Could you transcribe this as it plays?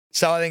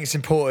So I think it's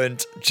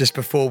important, just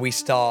before we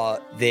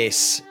start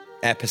this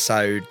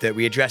episode, that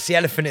we address the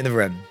elephant in the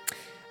room.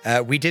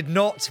 We did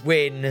not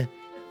win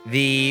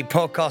the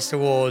Podcast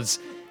Awards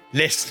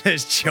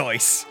Listener's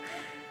Choice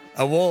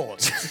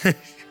Award.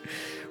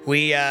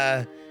 We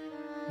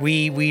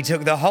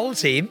took the whole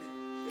team.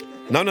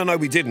 No,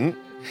 we didn't.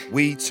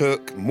 We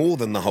took more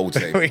than the whole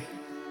team.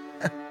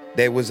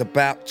 There was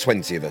about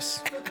 20 of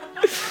us.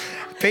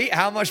 Pete,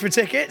 how much were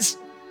tickets?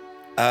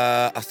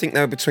 I think they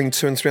were between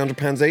 £200 and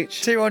 £300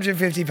 each.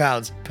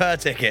 £250 per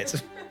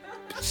ticket.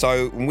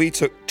 So we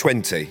took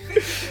 20.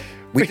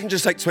 We didn't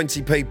just take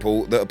 20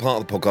 people that are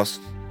part of the podcast.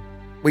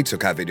 We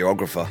took our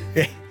videographer.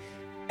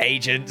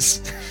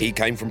 Agents. He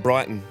came from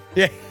Brighton.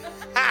 Yeah.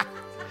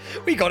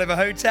 We got him a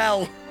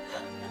hotel.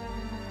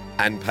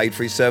 And paid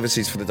for his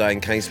services for the day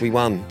in case we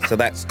won. So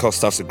that's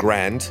cost us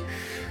 £1,000.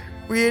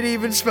 We had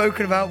even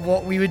spoken about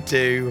what we would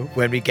do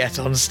when we get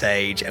on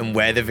stage and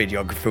where the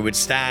videographer would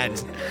stand.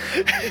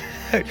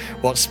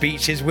 What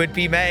speeches would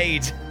be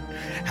made.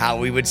 How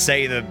we would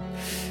say them.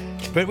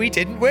 But we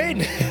didn't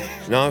win.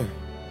 No.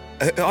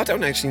 I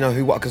don't actually know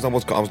who won, because I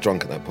was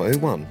drunk at that point.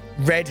 Who won?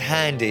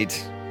 Red-Handed.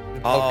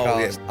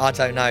 Podcast. Yeah. I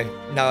don't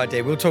know. No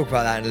idea. We'll talk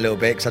about that in a little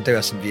bit because I do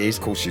have some views.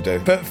 Of course you do.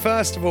 But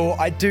first of all,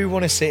 I do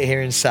want to sit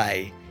here and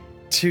say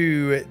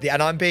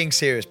and I'm being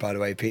serious, by the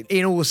way, Pete,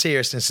 in all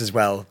seriousness as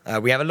well,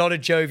 we have a lot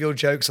of jovial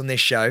jokes on this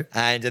show,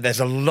 and there's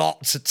a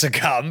lot to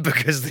come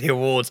because the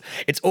awards,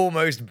 it's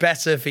almost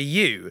better for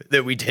you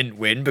that we didn't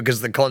win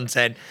because the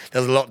content,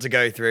 there's a lot to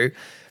go through.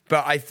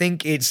 But I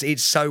think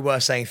it's so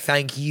worth saying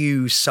thank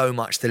you so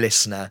much, the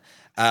listener,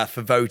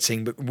 for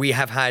voting. But we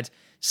have had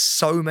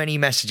so many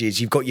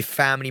messages. You've got your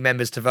family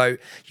members to vote.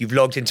 You've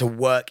logged into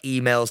work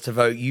emails to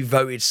vote. You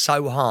voted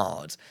so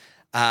hard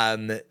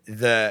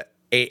that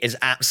it has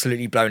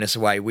absolutely blown us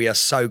away. We are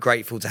so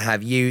grateful to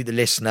have you, the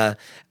listener,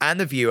 and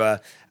the viewer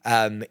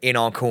in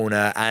our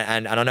corner.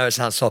 And I know it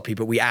sounds soppy,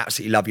 but we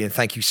absolutely love you. And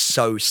thank you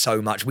so,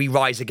 so much. We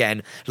rise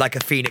again like a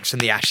phoenix from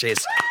the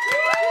ashes.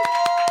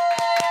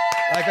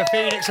 Like a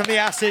phoenix from the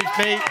ashes,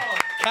 Pete.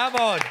 Come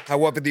on.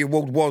 However, the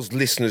award was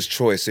listener's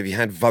choice. If you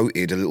had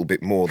voted a little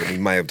bit more, then we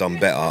may have done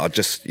better. I'm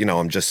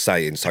just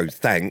saying. So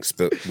thanks,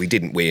 but we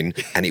didn't win,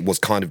 and it was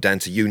kind of down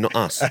to you, not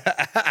us.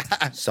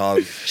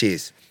 So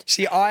cheers.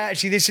 See,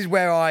 this is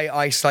where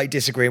I slightly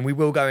disagree, and we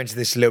will go into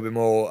this a little bit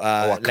more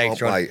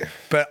later on. Wait.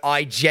 But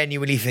I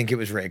genuinely think it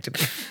was rigged.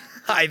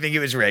 I think it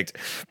was rigged.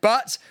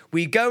 But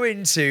we go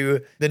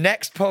into the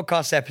next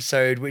podcast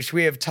episode, which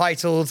we have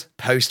titled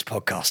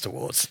Post-Podcast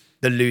Awards.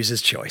 The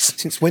Loser's Choice.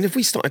 Since when have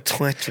we started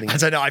titling? I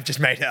don't know, I've just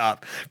made it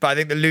up. But I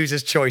think the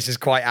Loser's Choice is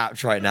quite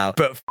apt right now.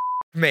 But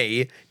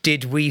me,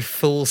 did we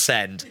full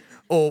send?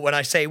 Or when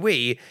I say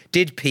we,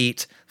 did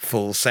Pete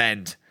full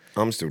send?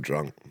 I'm still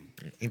drunk.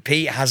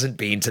 Pete hasn't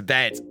been to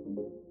bed.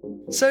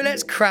 So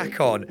let's crack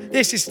on.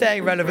 This is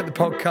Staying Relevant, the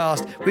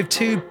podcast, with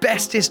two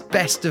bestest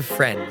best of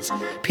friends.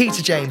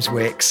 Peter James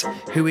Wicks,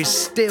 who is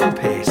still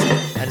pissed,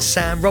 and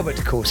Sam Robert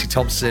DeCourcy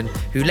Thompson,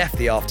 who left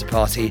the after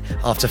party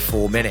after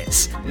 4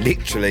 minutes.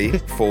 Literally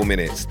 4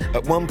 minutes.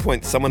 At one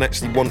point, someone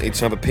actually wanted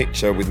to have a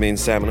picture with me and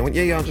Sam, and I went,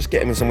 yeah, I'll just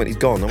get him, and someone, he's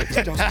gone. I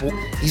went,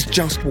 he's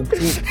just walked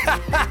in.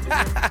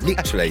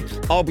 Literally.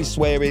 I'll be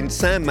swearing.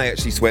 Sam may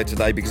actually swear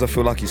today because I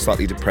feel like he's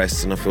slightly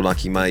depressed, and I feel like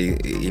he may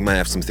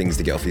have some things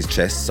to get off his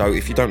chest. So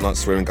if you don't like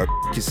swear and go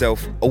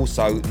yourself.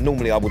 Also,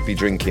 normally I would be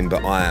drinking,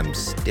 but I am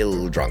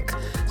still drunk,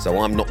 so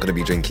I'm not going to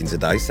be drinking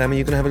today. Sam, are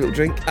you going to have a little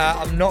drink?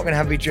 I'm not going to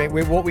have a drink.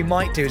 What we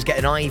might do is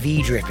get an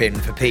IV drip in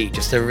for Pete,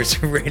 just to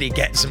really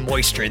get some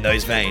moisture in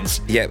those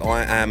veins. Yeah,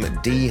 I am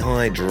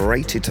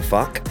dehydrated to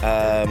fuck.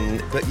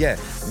 But yeah,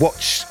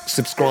 watch,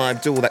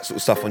 subscribe, do all that sort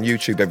of stuff on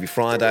YouTube every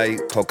Friday.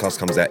 Podcast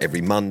comes out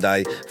every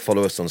Monday.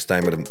 Follow us on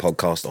Staying Relevant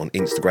Podcast on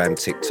Instagram,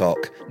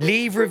 TikTok.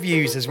 Leave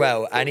reviews as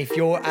well, and if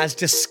you're as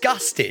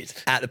disgusted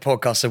at the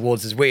Podcast Awards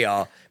as we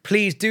are,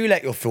 please do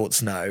let your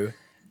thoughts know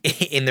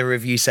in the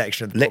review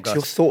section of the podcast. Let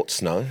your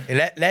thoughts know.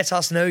 Let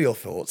us know your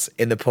thoughts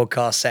in the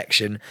podcast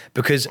section,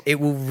 because it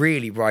will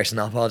really brighten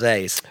up our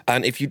days.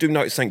 And if you do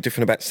notice something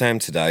different about Sam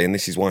today, and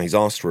this is why he's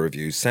asked for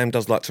reviews, Sam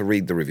does like to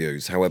read the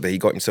reviews. However, he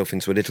got himself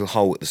into a little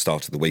hole at the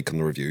start of the week on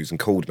the reviews and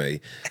called me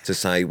to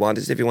say, why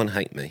does everyone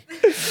hate me?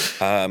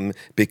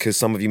 Because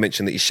some of you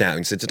mentioned that he's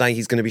shouting. So today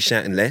he's going to be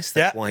shouting less.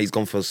 That's why he's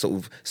gone for sort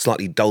of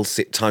slightly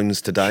dulcet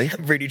tones today.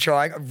 I'm really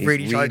trying. I'm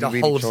really trying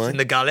to hold it in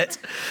the gullet.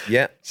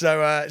 Yeah.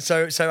 So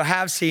I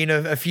have seen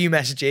a few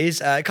messages,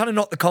 kind of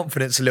knocked the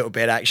confidence a little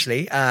bit,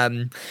 actually,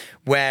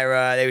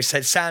 where they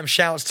said Sam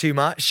shouts too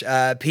much.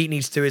 Pete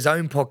needs to do his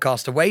own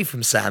podcast away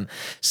from Sam.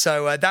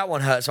 So that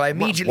one hurt. So I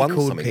immediately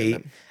called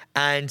Pete,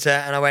 and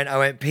I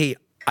went, Pete,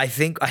 I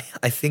think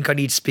I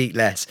need to speak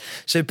less.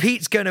 So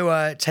Pete's going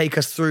to take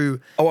us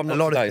through a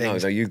lot of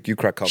things. No, you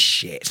crack up.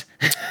 Shit.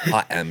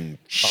 I am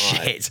fine.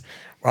 Shit.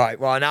 Right,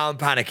 well, now I'm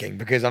panicking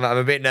because I'm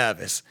a bit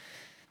nervous.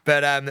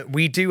 But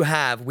we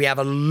have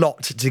a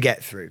lot to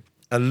get through.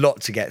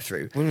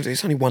 Well,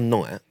 it's only one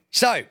night.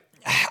 So,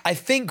 I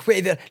think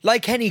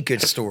like any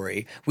good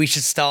story, we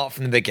should start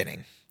from the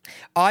beginning.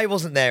 I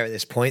wasn't there at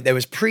this point. There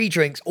was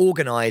pre-drinks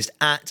organised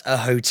at a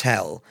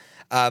hotel.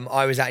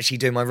 I was actually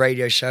doing my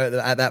radio show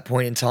at that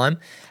point in time.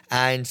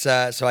 And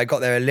so I got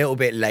there a little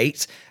bit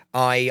late.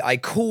 I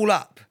call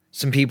up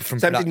some people from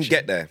Sam production. didn't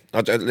get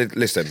there.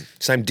 Listen,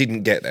 Sam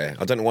didn't get there.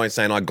 I don't know why he's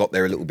saying I got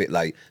there a little bit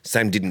late.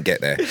 Sam didn't get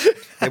there.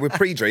 There were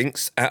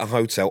pre-drinks at a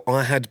hotel.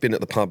 I had been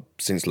at the pub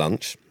since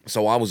lunch,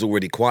 so I was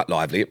already quite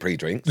lively at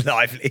pre-drinks.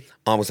 Lively.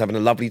 I was having a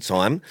lovely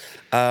time.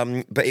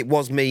 But it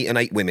was me and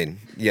 8 women.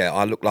 Yeah,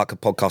 I looked like a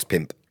podcast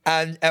pimp.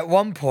 And at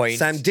one point...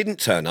 Sam didn't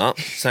turn up.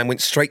 Sam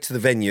went straight to the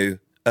venue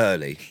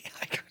early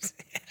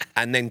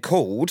and then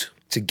called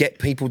to get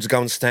people to go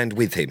and stand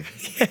with him.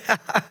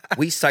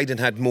 We stayed and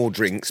had more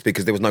drinks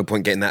because there was no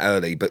point getting that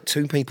early, but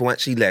 2 people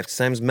actually left.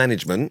 Sam's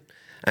management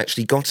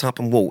actually got up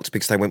and walked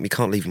because they went, we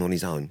can't leave him on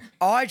his own.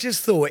 I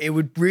just thought it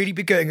would really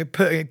be putting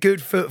a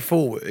good foot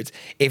forward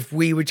if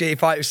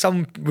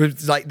someone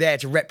was like there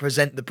to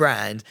represent the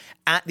brand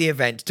at the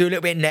event, do a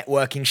little bit of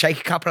networking, shake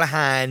a couple of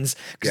hands.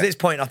 Because at this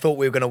point, I thought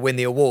we were going to win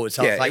the award.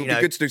 So I was like, it would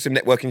be good to do some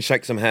networking,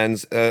 shake some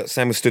hands.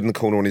 Sam was stood in the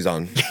corner on his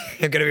own.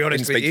 I'm going to be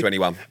honest Didn't with speak you. to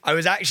anyone. I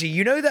was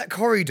actually, that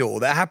corridor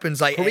that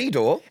happens like...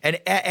 Corridor? And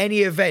at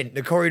any event,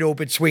 the corridor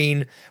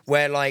between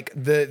where like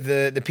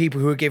the people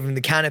who are giving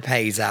the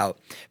canapes out,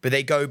 but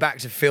they go back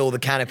to fill the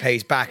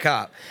canapes back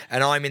up.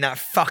 And I'm in that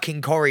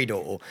fucking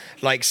corridor,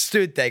 like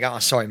stood there going, oh,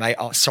 sorry, mate.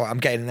 Oh, sorry, I'm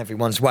getting in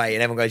everyone's way.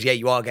 And everyone goes, yeah,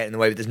 you are getting in the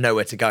way, but there's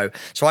nowhere to go.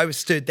 So I was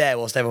stood there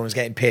whilst everyone was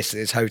getting pissed at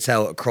this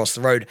hotel across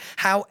the road.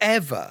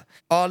 However,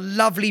 our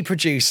lovely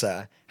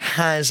producer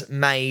has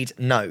made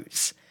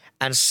notes.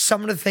 And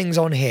some of the things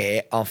on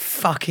here are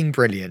fucking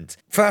brilliant.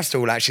 First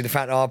of all, actually, the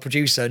fact that our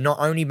producer not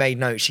only made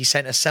notes, she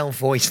sent a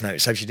self-voice note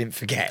so she didn't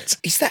forget.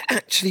 Is that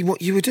actually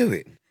what you were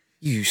doing?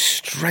 You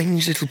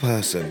strange little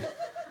person.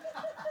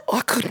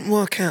 I couldn't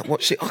work out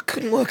what she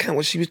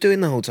was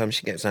doing the whole time.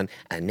 She kept saying,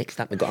 and next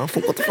up we got... I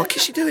thought, what the fuck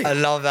is she doing? I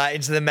love that,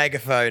 into the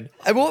megaphone.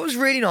 And what was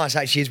really nice,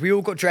 actually, is we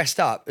all got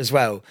dressed up as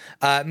well.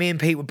 Me and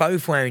Pete were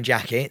both wearing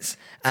jackets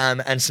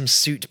and some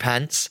suit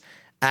pants.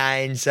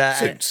 And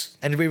suits.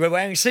 And we were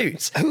wearing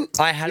suits. You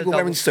were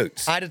wearing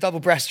suits? I had a double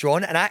breast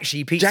on, and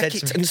actually Pete said...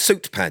 Jacket and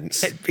suit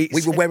pants? Pete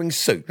We were wearing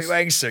suits? We were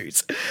wearing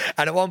suits.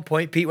 And at one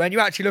point, Pete went,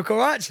 you actually look all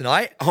right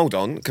tonight. Hold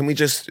on, can we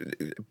just...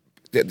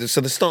 So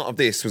the start of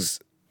this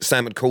was...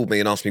 Sam had called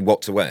me and asked me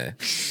what to wear.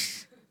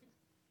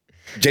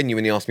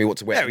 Genuinely asked me what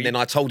to wear. And then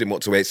I told him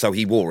what to wear, so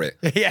he wore it.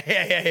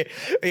 Yeah.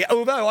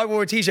 Although I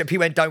wore a T-shirt, Pete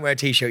went, don't wear a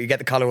T-shirt. You get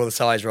the colour or the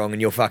size wrong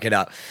and you'll fuck it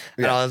up.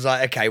 And I was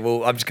like, okay,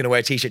 well, I'm just going to wear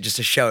a T-shirt just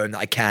to show him that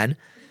I can.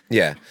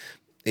 Yeah,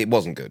 it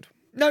wasn't good.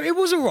 No, it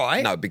was all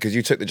right. No, because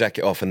you took the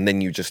jacket off and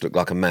then you just looked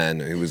like a man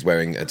who was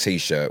wearing a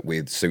T-shirt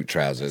with suit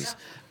trousers.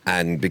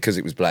 And because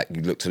it was black,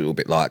 you looked a little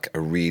bit like a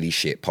really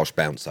shit posh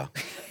bouncer.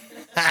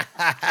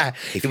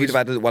 If you'd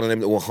have had one of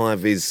them little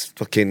high-vis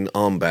fucking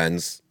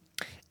armbands...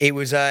 It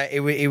was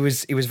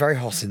very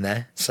hot in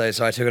there, so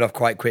I took it off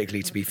quite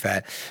quickly, to be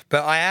fair.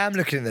 But I am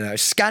looking at the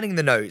notes, scanning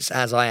the notes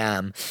as I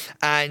am,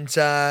 and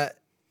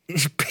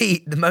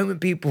Pete, the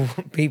moment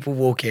people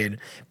walk in,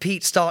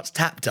 Pete starts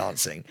tap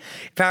dancing.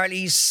 Apparently,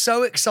 he's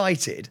so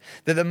excited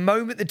that the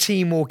moment the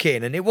team walk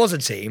in, and it was a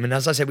team, and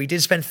as I said, we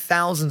did spend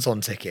thousands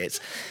on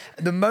tickets.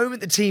 The moment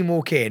the team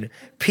walk in,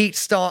 Pete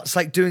starts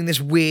like doing this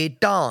weird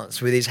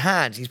dance with his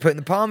hands. He's putting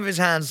the palm of his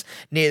hands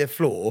near the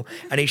floor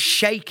and he's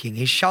shaking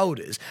his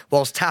shoulders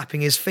whilst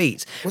tapping his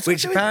feet,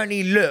 which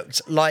apparently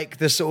looked like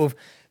the sort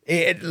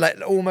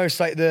of, almost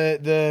like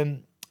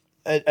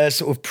a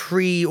sort of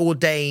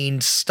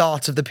preordained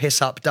start of the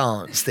piss-up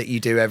dance that you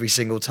do every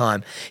single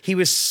time. He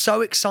was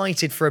so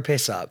excited for a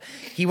piss-up.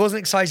 He wasn't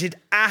excited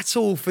at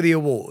all for the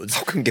awards.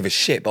 I couldn't give a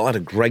shit, but I had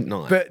a great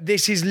night. But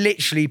this is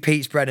literally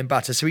Pete's bread and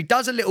butter. So he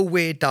does a little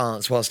weird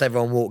dance whilst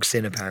everyone walks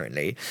in,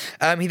 apparently.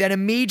 He then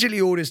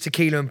immediately orders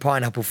tequila and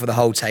pineapple for the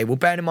whole table.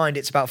 Bear in mind,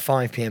 it's about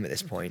 5 p.m. at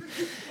this point.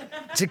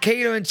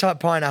 Tequila and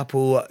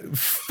pineapple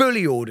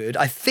fully ordered.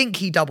 I think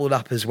he doubled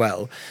up as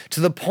well, to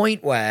the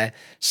point where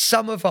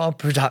some of our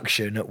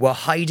production were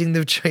hiding the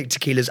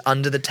tequilas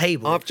under the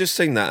table. I've just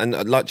seen that,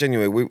 and like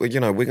genuinely, we're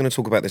going to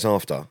talk about this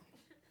after.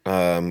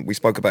 We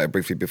spoke about it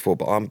briefly before,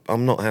 but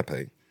I'm not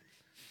happy.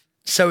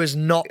 So as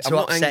not to I'm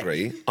not upset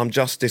angry. I'm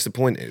just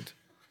disappointed.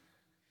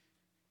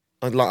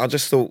 I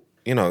just thought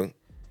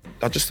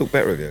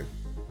better of you.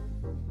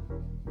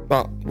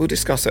 But we'll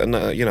discuss it a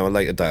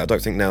later day. I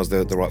don't think now's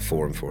the right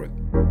forum for it.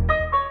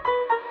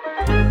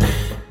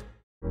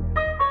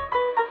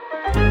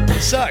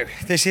 So,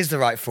 this is the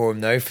right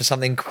forum, though, for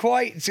something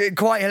quite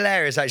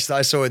hilarious, actually, that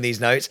I saw in these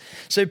notes.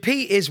 So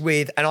Pete is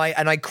with, and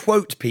I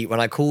quote Pete when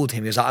I called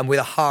him, he was like, I'm with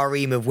a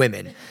harem of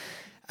women.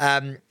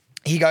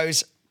 He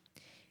goes,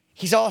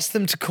 he's asked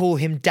them to call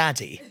him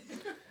daddy.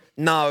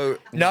 No.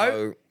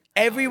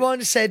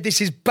 Everyone said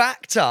this is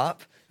backed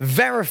up,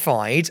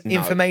 verified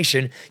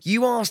information.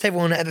 You asked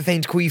everyone at the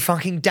thing to call you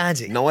fucking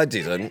daddy. No, I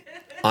didn't.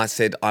 I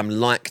said, I'm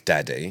like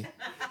daddy.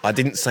 I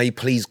didn't say,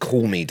 please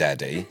call me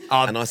daddy.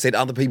 And I said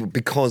other people,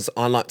 because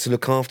I like to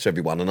look after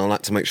everyone and I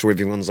like to make sure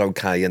everyone's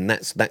okay. And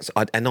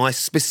I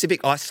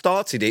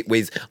started it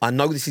with, I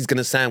know this is going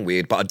to sound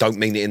weird, but I don't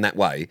mean it in that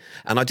way.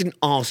 And I didn't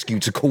ask you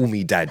to call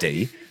me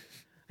daddy.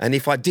 And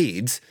if I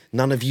did,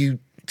 none of you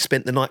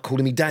spent the night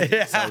calling me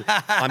daddy. So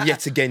I'm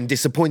yet again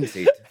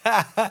disappointed.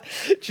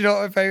 Do you know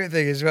what my favourite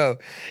thing as well?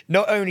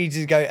 Not only did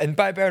he go, and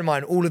bear in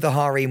mind, all of the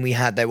harem we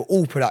had, they were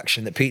all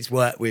production that Pete's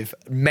worked with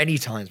many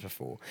times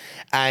before.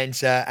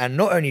 And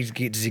not only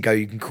does he go,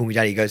 you can call me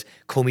daddy, he goes,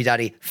 call me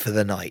daddy for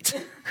the night.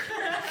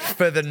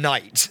 For the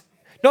night.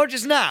 Not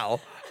just now,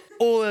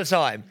 all the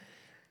time.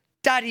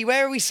 Daddy,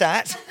 where are we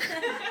sat?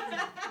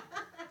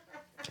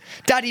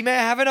 Daddy, may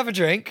I have another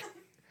drink?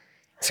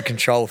 It's a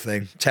control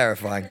thing.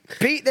 Terrifying.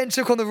 Pete then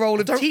took on the role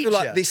of I don't teacher. feel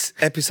like this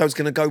episode's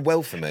going to go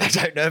well for me. I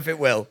don't know if it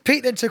will.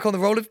 Pete then took on the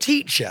role of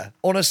teacher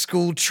on a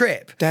school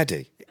trip.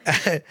 Daddy.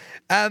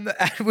 And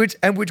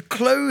would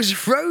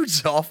close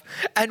roads off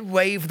and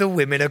wave the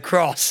women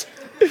across.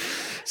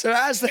 So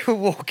as they were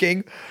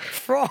walking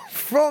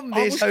from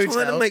this I was hotel,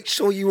 trying to make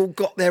sure you all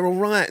got there all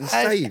right and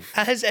safe.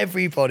 as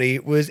everybody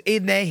was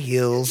in their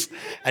heels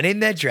and in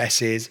their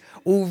dresses,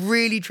 all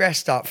really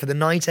dressed up for the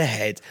night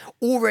ahead,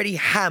 already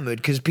hammered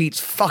because Pete's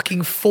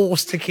fucking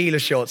forced tequila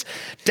shots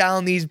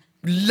down these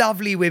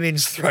lovely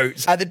women's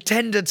throats at the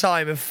tender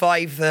time of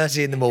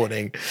 5:30 in the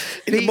morning.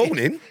 In the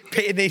morning?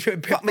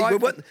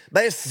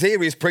 There's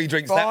serious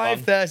pre-drinks that one.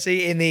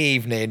 5:30 in the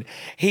evening.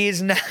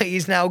 He's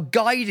now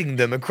guiding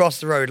them across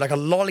the road like a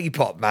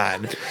lollipop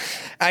man.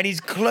 And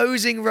he's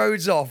closing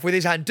roads off with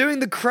his hand, doing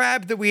the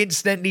crab that we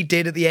incidentally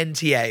did at the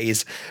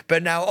NTAs,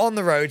 but now on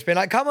the road, being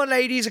like, come on,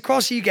 ladies,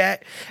 across you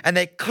get. And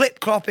they're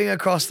clip-clopping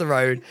across the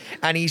road.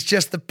 And he's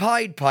just the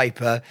Pied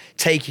Piper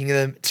taking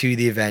them to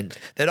the event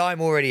that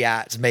I'm already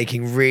at,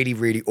 making really,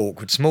 really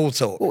awkward small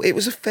talk. Well, it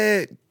was a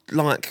fair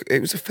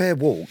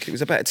walk. It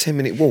was about a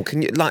 10-minute walk.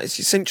 And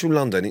it's central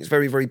London. It's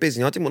very, very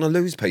busy. I didn't want to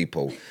lose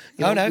people.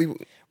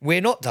 We're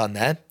not done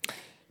there.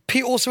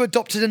 Pete also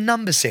adopted a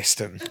number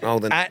system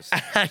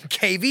and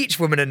gave each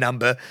woman a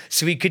number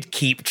so he could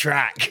keep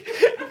track.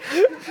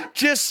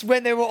 Just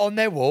when they were on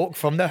their walk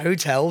from the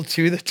hotel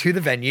to the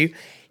venue,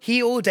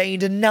 he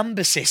ordained a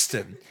number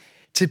system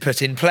to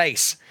put in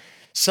place.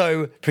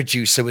 So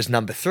producer was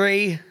number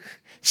 3,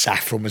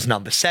 Saffron was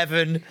number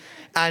 7,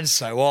 and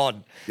so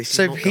on. This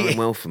is not going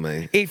well for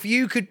me. If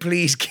you could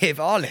please give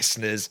our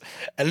listeners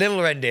a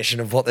little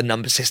rendition of what the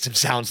number system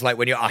sounds like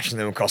when you're ushering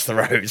them across the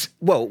road.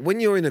 Well, when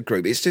you're in a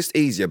group, it's just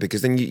easier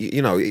because then,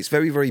 you know, it's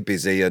very, very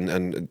busy.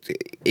 And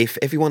if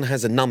everyone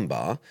has a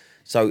number,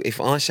 so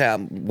if I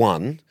shout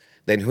 1,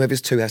 then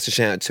whoever's 2 has to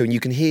shout out 2 and you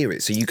can hear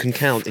it. So you can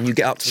count and you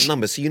get up to the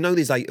number. So you know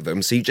there's 8 of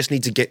them, so you just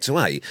need to get to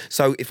 8.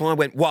 So if I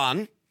went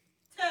 1...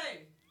 2,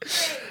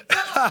 3,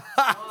 4...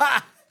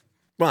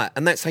 Right,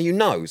 and that's how you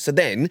know. So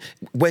then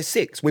we're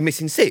 6. We're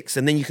missing 6,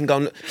 and then you can go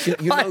and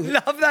I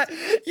love that.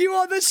 You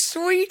are the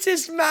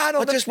sweetest man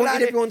on the planet. I just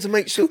wanted everyone to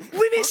make sure.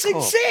 We're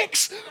missing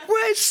 6.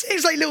 We're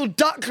 6 like little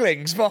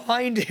ducklings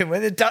behind him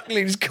when the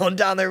ducklings gone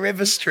down the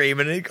river stream,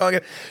 and he can't go.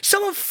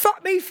 Someone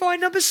fuck me,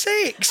 find number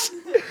 6.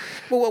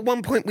 Well, at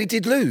one point we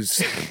did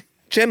lose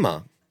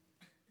Gemma,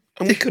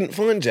 and we couldn't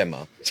find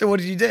Gemma. So what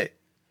did you do?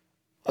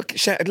 I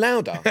shouted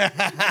louder,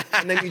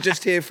 and then you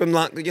just hear from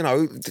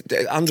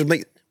 100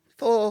 meters.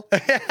 4.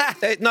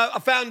 No, I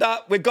found her.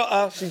 We've got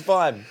her. She's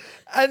fine.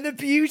 And the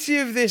beauty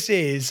of this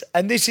is,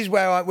 and this is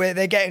where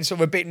they're getting sort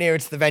of a bit nearer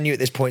to the venue at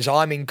this point, so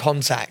I'm in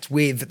contact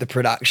with the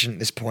production at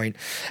this point,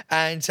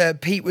 and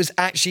Pete was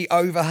actually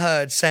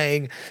overheard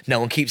saying, no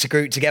one keeps a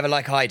group together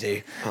like I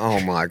do. Oh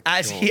my God.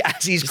 As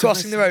he's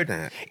crossing the road.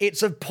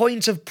 It's a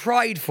point of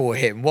pride for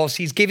him whilst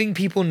he's giving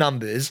people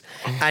numbers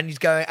and he's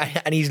going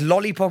and he's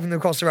lollipopping them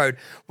across the road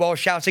while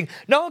shouting,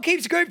 no one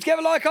keeps a group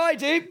together like I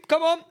do.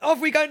 Come on, off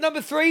we go,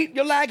 number 3,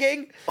 you're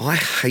lagging. I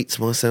hate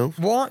myself.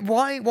 Why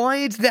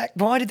did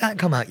that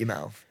come out your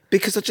mouth?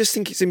 Because I just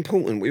think it's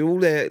important. We're all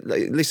there.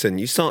 Listen,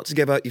 you start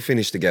together, you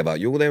finish together.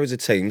 You're all there as a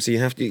team, so you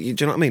have to. Do you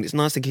know what I mean? It's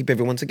nice to keep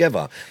everyone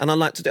together, and I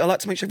like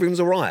to make sure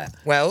everyone's all right.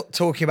 Well,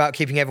 talking about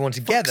keeping everyone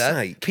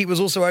together, Pete was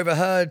also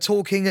overheard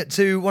talking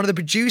to one of the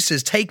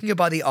producers, taking her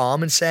by the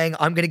arm and saying,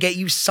 "I'm going to get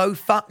you so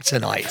fucked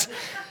tonight."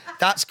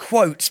 That's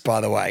quotes,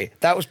 by the way.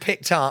 That was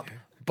picked up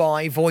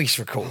by voice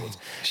record.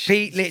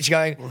 Pete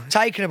literally going,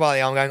 taking her by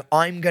the arm, going,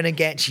 I'm going to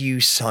get you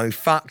so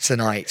fucked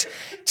tonight.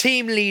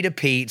 Team leader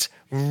Pete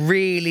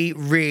really,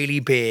 really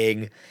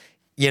being,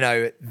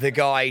 the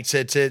guy to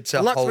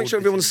I like to make sure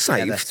everyone's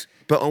together. safe,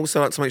 but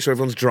also like to make sure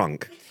everyone's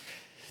drunk.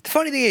 The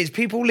funny thing is,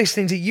 people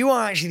listening to you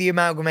are actually the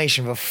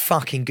amalgamation of a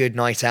fucking good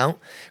night out,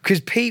 because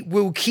Pete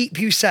will keep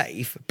you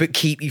safe, but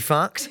keep you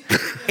fucked.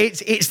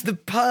 It's the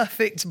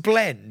perfect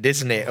blend,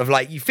 isn't it? Of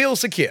you feel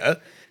secure,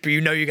 but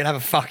you know you're going to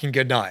have a fucking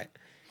good night.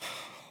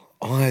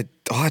 I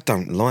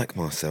don't like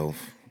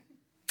myself.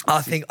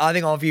 I think our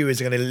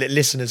listeners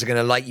are going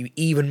to like you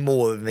even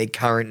more than they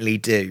currently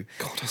do.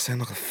 God, I sound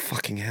like a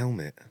fucking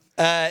helmet.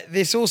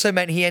 This also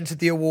meant he entered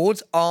the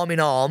awards arm in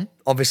arm,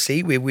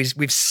 obviously,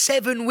 with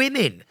 7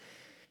 women.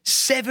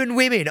 7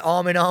 women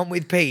arm in arm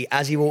with Pete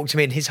as he walked him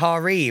in. His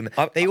harem.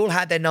 They all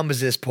had their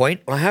numbers at this point.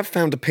 I have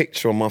found a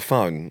picture on my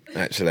phone,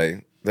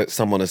 actually, that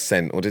someone has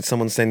sent. Or did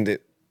someone send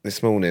it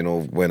this morning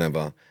or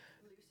whenever?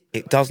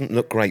 It doesn't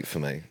look great for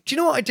me. Do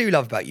you know what I do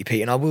love about you,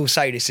 Pete? And I will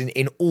say this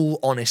in all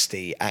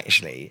honesty,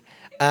 actually.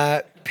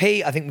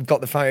 Pete, I think we've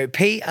got the photo.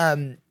 Pete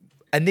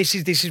And this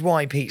is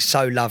why Pete's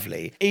so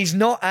lovely. He's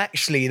not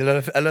actually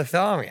a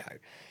Lothario.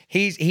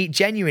 He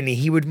genuinely,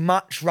 he would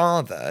much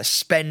rather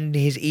spend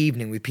his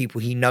evening with people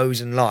he knows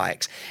and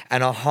likes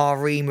and a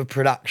harem of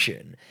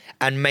production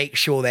and make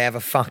sure they have a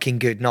fucking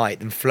good night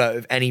than flirt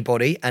with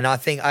anybody. And I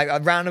think a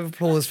round of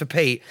applause for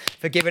Pete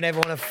for giving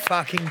everyone a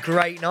fucking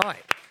great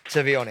night,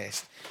 to be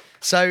honest.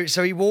 So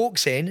he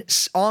walks in,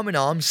 arm in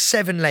arm,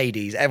 7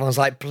 ladies. Everyone's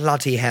like,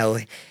 bloody hell,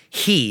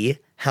 he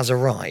has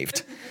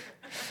arrived.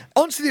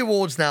 On to the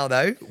awards now,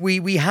 though.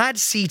 We had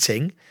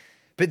seating,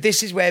 but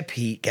this is where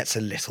Pete gets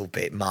a little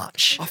bit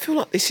much. I feel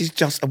like this is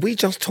just... Are we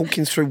just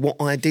talking through what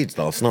I did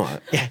last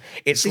night? Yeah,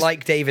 it's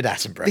like David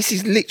Attenborough. This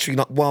is literally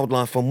like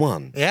Wildlife on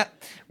One. Yeah,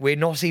 we're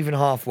not even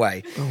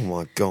halfway. Oh,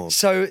 my God.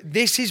 So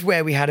this is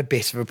where we had a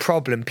bit of a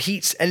problem.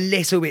 Pete's a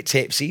little bit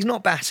tipsy. He's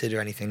not battered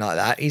or anything like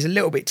that. He's a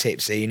little bit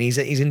tipsy and he's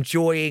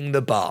enjoying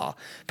the bar,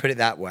 put it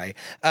that way.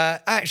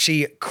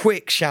 Actually,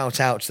 quick shout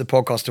out to the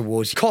Podcast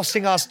Awards,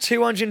 costing us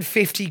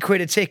 250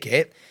 quid a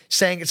ticket,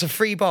 saying it's a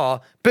free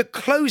bar, but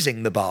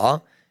closing the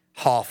bar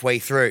halfway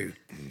through.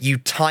 You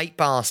tight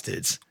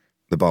bastards.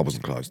 The bar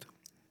wasn't closed.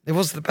 It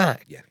was at the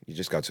back. Yeah, you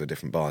just go to a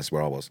different bar. That's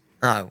where I was.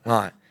 Oh,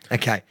 right.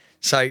 Okay.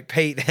 So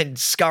Pete then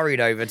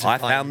scurried over to I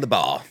found the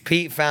bar.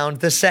 Pete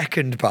found the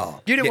second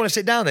bar. You didn't want to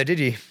sit down there, did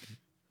you?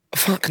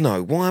 Fuck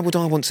no. Why would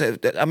I want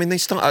to... I mean, they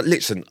start...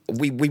 Listen,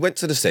 we went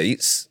to the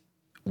seats,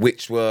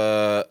 which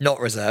were... Not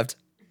reserved.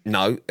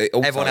 No.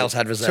 Everyone else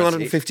had reserved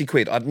 250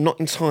 quid. I'm not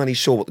entirely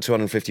sure what the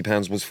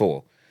 £250 was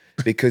for,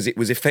 because it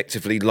was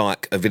effectively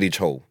like a village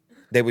hall.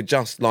 They were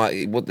just like...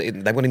 They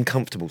weren't in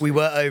comfortable... We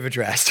were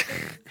overdressed.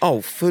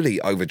 Oh,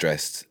 fully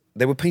overdressed.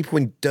 There were people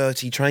in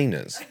dirty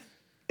trainers.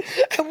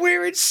 And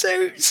we're in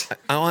suits.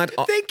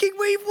 Thinking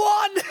we've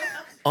won.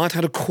 I'd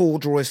had a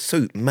corduroy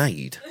suit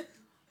made.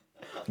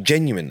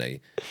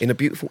 Genuinely. In a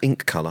beautiful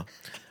ink colour.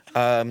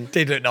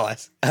 Did look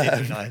nice. Did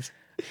look nice.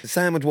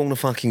 Sam had worn a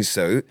fucking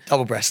suit.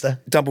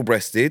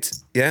 Double-breasted,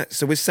 yeah.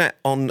 So we're sat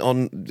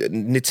on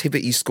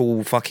nativity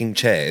school fucking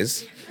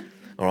chairs,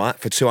 all right,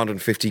 for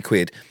 250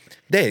 quid.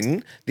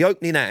 Then, the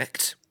opening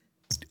act,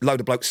 load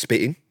of blokes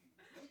spitting.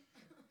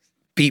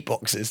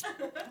 Beatboxes.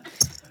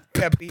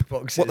 Yeah,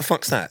 beatboxes. What the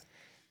fuck's that?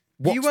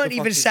 You weren't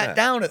even sat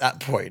down at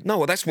that point. No,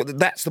 well,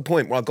 that's the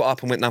point where I got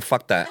up and went, no,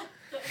 fuck that.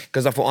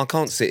 Because I thought, I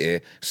can't sit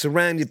here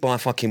surrounded by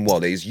fucking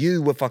wallies.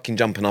 You were fucking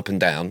jumping up and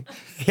down.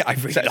 Yeah, I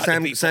really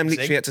like Sam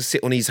literally had to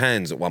sit on his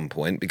hands at one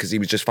point because he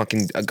was just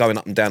fucking going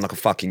up and down like a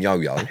fucking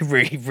yo-yo. I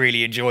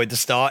really enjoyed the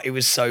start. It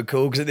was so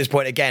cool because at this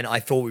point, again, I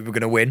thought we were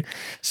going to win.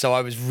 So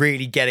I was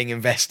really getting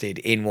invested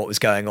in what was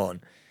going on.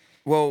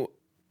 Well,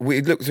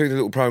 we looked through the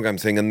little programme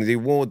thing and the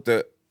award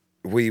that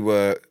we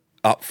were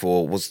up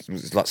for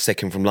was like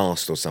second from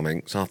last or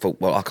something. So I thought,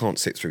 well, I can't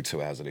sit through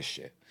 2 hours of this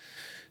shit.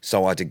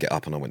 So I did get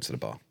up and I went to the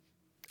bar.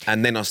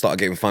 And then I started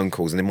getting phone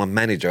calls and then my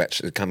manager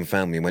actually came and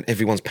found me and went,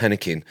 everyone's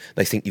panicking.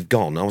 They think you've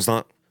gone. I was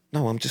like,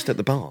 no, I'm just at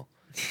the bar.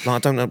 Like, I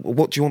don't know.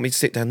 What do you want me to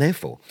sit down there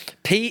for?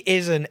 Pete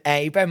isn't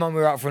bear in mind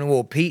we were up for an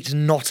award. Pete's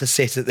not a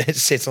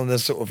sit on the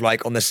sort of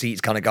like on the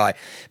seats kind of guy.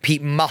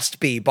 Pete must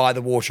be by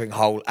the watering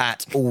hole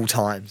at all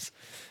times.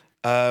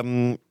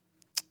 Do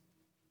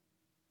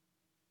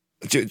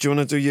you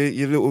want to do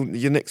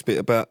your next bit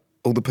about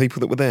all the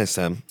people that were there,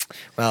 Sam?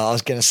 Well, I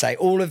was going to say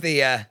all of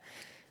the...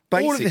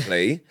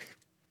 Basically,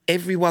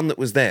 everyone that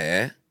was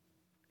there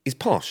is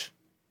posh.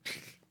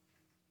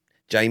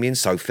 Jamie and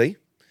Sophie,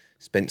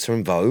 Spencer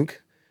and Vogue,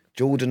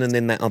 Jordan and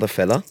then that other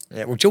fella.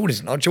 Yeah, well,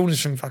 Jordan's not. Jordan's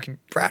from fucking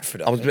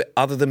Bradford.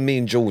 Other than me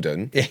and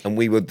Jordan, and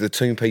we were the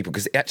 2 people,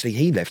 because actually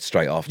he left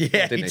straight after.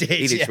 Yeah, didn't he did.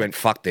 He just went,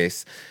 fuck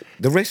this.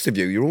 The rest of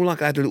you're all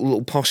like, I had a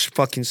little posh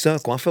fucking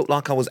circle. I felt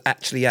like I was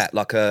actually at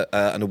like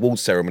an award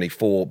ceremony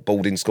for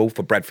boarding school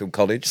for Bradfield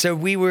College. So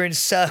we were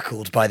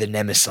encircled by the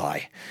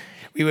Nemesis.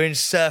 We were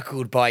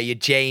encircled by your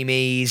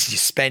Jamies, your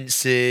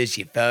Spencers,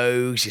 your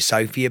Vogues, your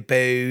Sophia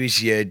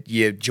Boos, your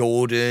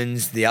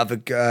Jordans, the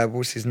other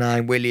what's his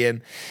name,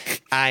 William,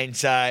 and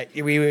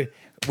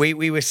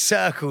we were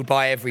circled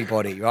by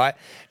everybody. Right?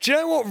 Do you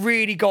know what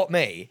really got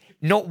me?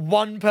 Not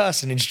one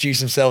person introduced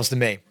themselves to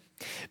me.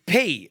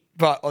 Pete.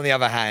 But on the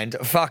other hand,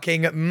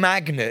 fucking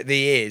magnet that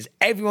he is.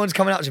 Everyone's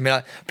coming up to me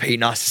like, Pete,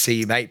 nice to see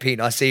you, mate. Pete,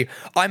 nice to see you.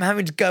 I'm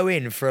having to go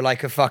in for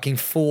like a fucking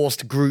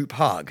forced group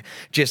hug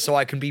just so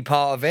I can be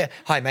part of it.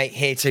 Hi, mate,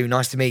 here too.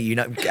 Nice to meet you.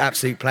 No,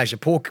 absolute pleasure.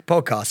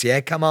 Podcast, yeah?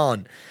 Come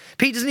on.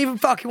 Pete doesn't even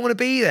fucking want to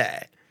be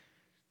there.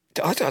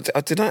 Did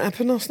that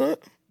happen last night?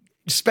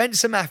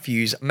 Spencer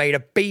Matthews made a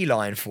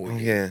beeline for you.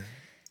 Yeah.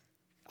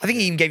 I think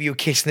he even gave you a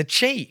kiss in the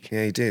cheek.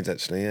 Yeah, he did,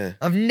 actually, yeah.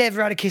 I've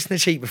never had a kiss in the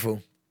cheek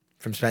before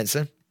from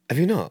Spencer. Have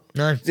you not?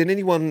 No. Did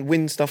anyone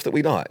win stuff that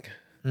we like?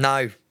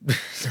 No.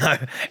 No.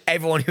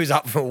 Everyone who's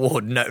up for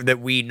award that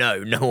we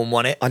know, no one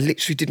won it. I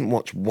literally didn't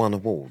watch one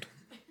award.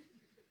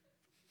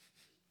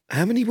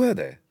 How many were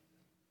there?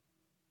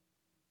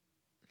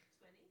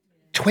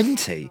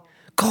 20?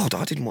 God,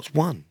 I didn't watch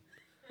one.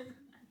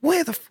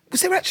 Was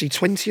there actually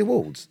 20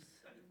 awards?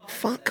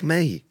 Fuck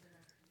me.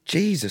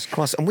 Jesus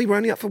Christ. And we were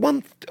only up for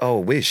one. Oh,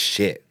 we're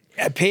shit.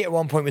 Pete at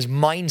one point was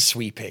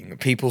minesweeping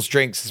people's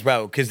drinks as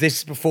well, because this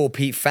is before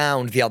Pete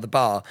found the other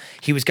bar.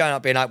 He was going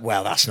up being like,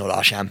 well, that's not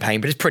our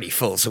champagne, but it's pretty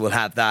full, so we'll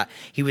have that.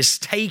 He was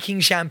taking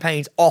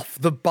champagnes off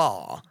the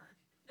bar.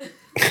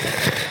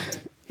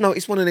 No,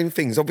 it's one of them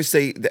things.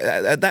 Obviously,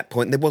 at that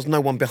point, there was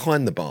no one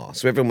behind the bar,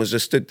 so everyone was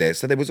just stood there.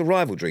 So there was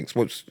arrival drinks,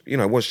 was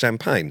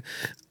champagne.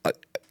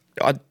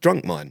 I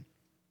drunk mine,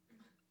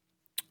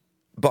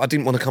 but I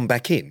didn't want to come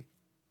back in.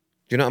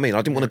 Do you know what I mean?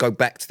 I didn't want to go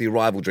back to the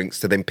arrival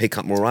drinks to then pick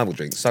up more arrival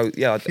drinks. So,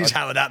 yeah.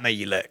 How would that make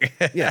you look?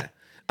 Yeah.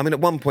 I mean,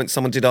 at one point,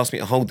 someone did ask me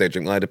to hold their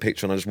drink. I had a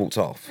picture and I just walked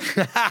off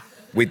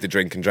with the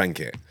drink and drank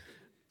it.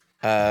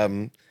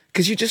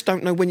 Because you just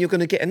don't know when you're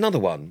going to get another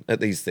one at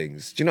these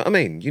things. Do you know what I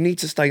mean? You need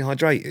to stay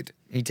hydrated.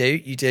 You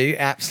do,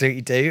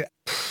 absolutely do.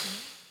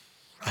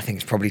 I think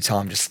it's probably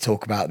time just to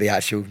talk about the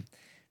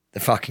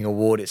fucking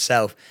award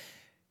itself.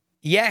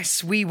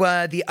 Yes, we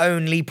were the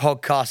only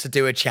podcast to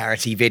do a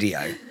charity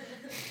video.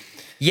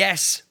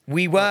 Yes,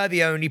 we were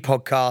the only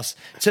podcast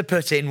to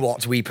put in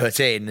what we put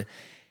in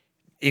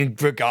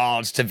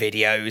regards to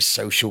videos,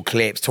 social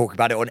clips, talk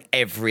about it on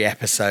every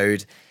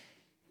episode.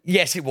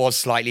 Yes, it was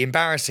slightly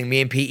embarrassing. Me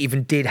and Pete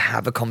even did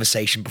have a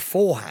conversation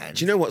beforehand.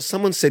 Do you know what?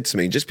 Someone said to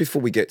me, just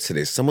before we get to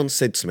this, someone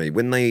said to me,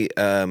 when they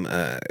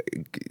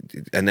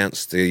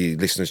announced the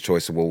Listener's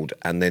Choice Award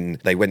and then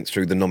they went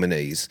through the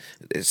nominees,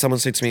 someone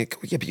said to me,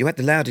 yeah, but you had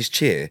the loudest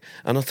cheer.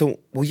 And I thought,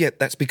 well, yeah,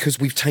 that's because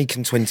we've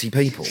taken 20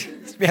 people.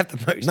 We have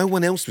the most. No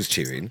one else was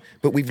cheering,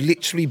 but we've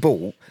literally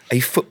bought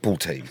a football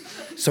team.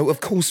 So, of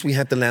course, we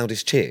had the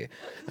loudest cheer.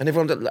 And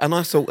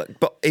I thought,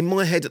 but in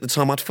my head at the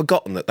time, I'd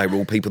forgotten that they were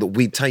all people that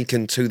we'd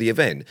taken to the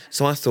event.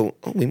 So I thought,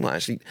 we might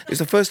actually, it was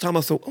the first time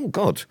I thought, oh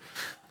God,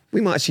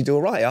 we might actually do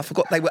all right. I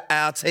forgot they were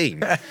our team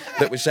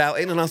that was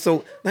shouting. And I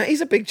thought, that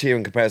is a big cheer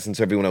in comparison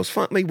to everyone else.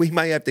 Fuck me, we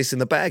may have this in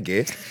the bag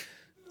here.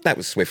 That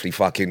was swiftly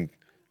fucking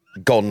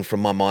gone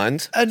from my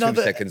mind 2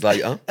 seconds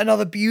later.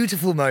 Another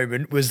beautiful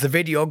moment was the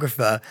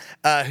videographer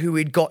who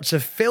had got to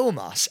film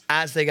us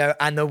as they go,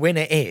 and the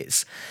winner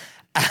is...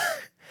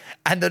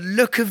 And the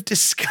look of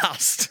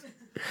disgust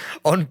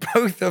on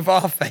both of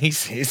our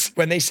faces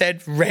when they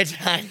said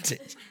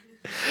red-handed.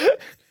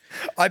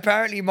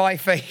 Apparently my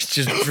face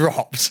just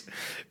dropped.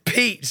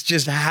 Pete's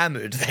just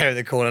hammered there in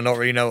the corner, not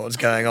really know what's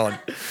going on.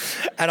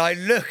 And I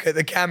look at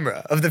the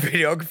camera of the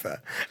videographer,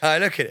 and I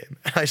look at him,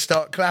 and I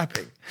start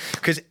clapping,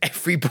 because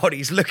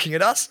everybody's looking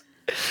at us.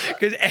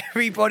 Because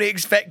everybody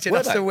expected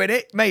us to win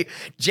it. Mate,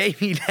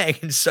 Jamie Lang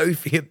and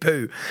Sophia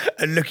Poo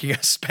are looking at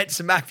us.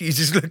 Spencer Matthews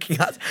is looking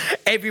at us.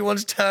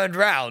 Everyone's turned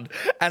round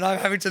and I'm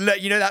having to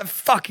look. You know that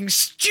fucking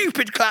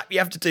stupid clap you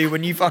have to do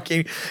when you've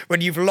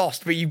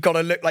lost, but you've got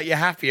to look like you're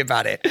happy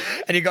about it.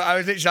 And I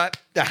was literally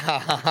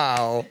like,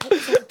 ow.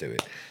 Do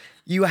it.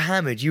 You were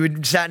hammered. You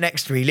were sat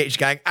next to me literally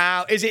going,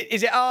 ow, is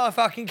it our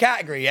fucking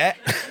category yet?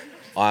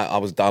 I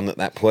was done at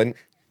that point.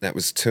 That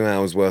was 2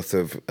 hours worth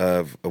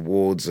of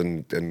awards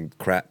and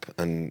crap.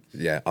 And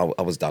yeah,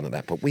 I was done at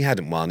that point. We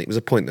hadn't won. It was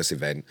a pointless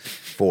event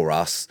for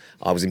us.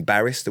 I was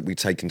embarrassed that we'd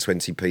taken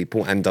 20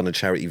 people and done a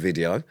charity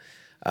video.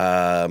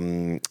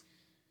 So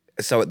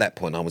at that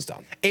point, I was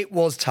done. It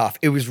was tough.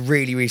 It was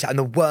really, really tough. And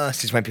the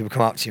worst is when people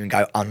come up to you and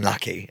go,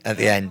 unlucky at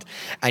the end.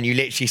 And you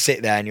literally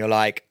sit there and you're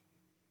like,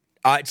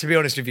 to be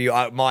honest with you,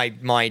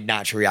 my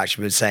natural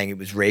reaction was saying it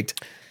was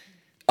rigged.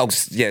 Oh,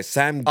 yeah,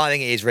 Sam... I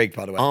think it is rigged,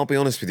 by the way. I'll be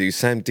honest with you,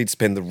 Sam did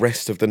spend the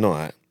rest of the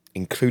night,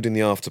 including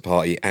the after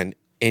party, and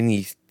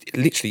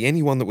literally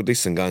anyone that would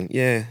listen going,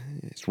 yeah,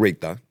 it's rigged,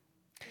 though.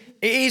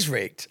 It is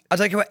rigged. I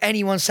don't care what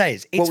anyone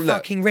says. It's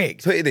fucking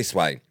rigged. Put it this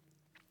way.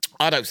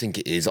 I don't think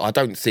it is. I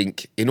don't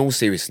think, in all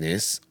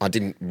seriousness, I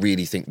didn't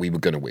really think we were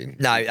going to win.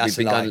 No, that's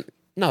a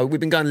lie. We've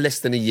been going less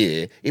than a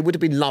year. It would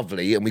have been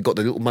lovely, and we got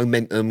the little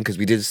momentum because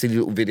we did a silly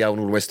little video and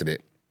all the rest of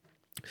it.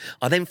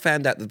 I then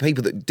found out the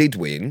people that did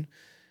win...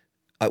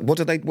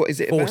 what is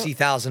it about?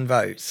 40,000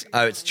 votes.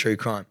 Oh, it's true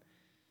crime.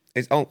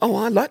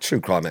 I like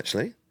true crime,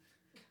 actually.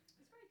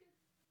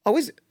 Oh,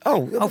 is it?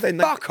 Oh, then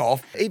fuck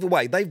off. Either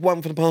way, they've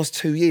won for the past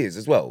 2 years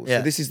as well. Yeah.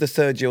 So this is the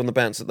third year on the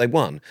bounce that they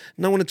won.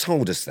 No one had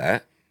told us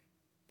that.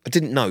 I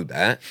didn't know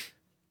that.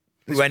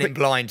 We went in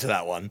blind to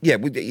that one.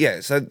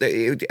 Yeah. So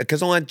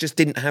because I just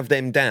didn't have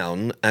them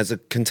down as a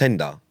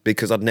contender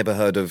because I'd never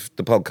heard of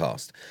the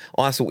podcast.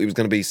 I thought it was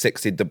going to be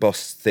Sex Did the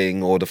Boss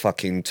thing or the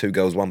fucking 2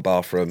 girls, 1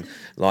 bathroom,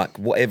 like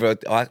whatever.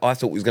 I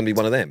thought it was going to be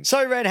one of them.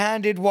 So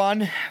red-handed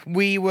won.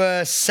 We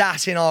were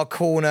sat in our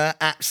corner,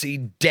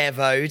 absolutely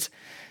devoed.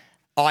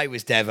 I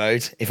was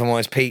devoed. If I'm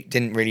honest, Pete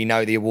didn't really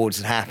know the awards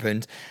had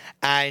happened.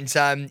 And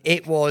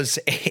it was.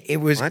 I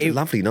had a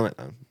lovely night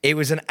though. It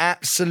was an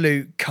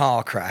absolute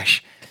car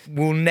crash.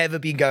 We'll never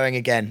be going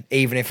again,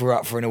 even if we're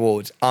up for an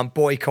award. I'm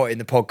boycotting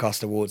the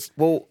podcast awards.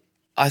 Well,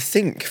 I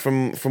think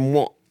from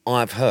what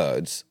I've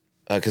heard,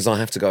 because I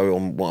have to go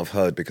on what I've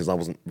heard because I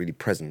wasn't really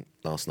present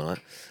last night,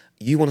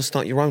 you want to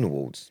start your own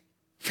awards.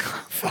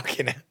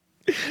 Fucking hell.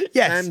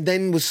 Yes. And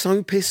then was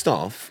so pissed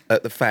off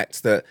at the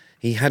fact that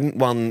he hadn't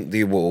won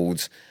the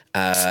awards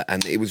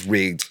and it was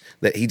rigged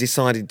that he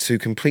decided to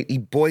completely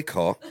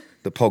boycott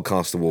the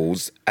podcast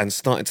awards and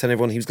started telling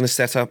everyone he was going to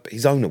set up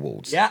his own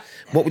awards. Yeah.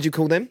 What would you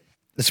call them?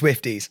 The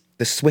Swifties.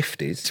 The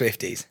Swifties?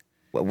 Swifties.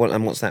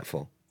 And what's that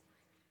for?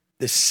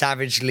 The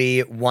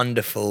savagely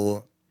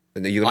wonderful,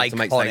 You're going to have to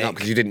make something up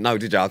because you didn't know,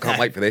 did you? I can't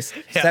wait for this.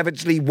 Yeah.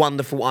 Savagely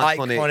wonderful,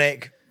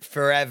 iconic,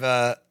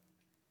 forever.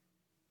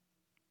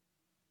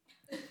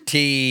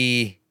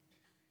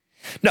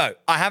 No,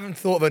 I haven't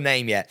thought of a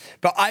name yet.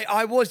 But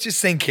I was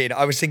thinking,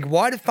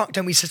 why the fuck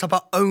don't we set up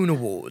our own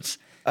awards?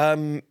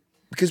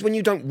 Because when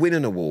you don't win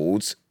an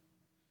award,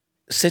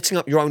 setting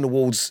up your own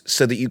awards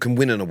so that you can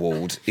win an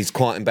award is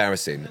quite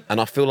embarrassing.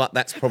 And I feel like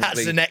that's probably...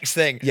 That's the next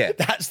thing. Yeah.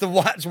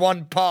 That's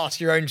one past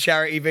your own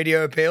charity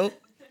video appeal.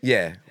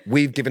 Yeah,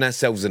 we've given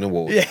ourselves an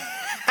award. Yeah.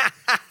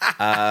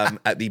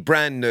 At the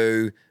brand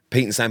new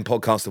Pete and Sam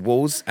Podcast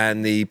Awards,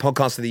 and the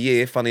podcast of the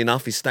year, funny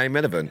enough, is Staying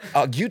Relevant.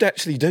 You'd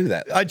actually do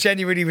that. I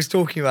genuinely was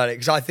talking about it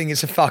because I think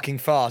it's a fucking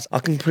farce. I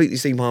completely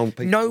see my own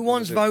people. No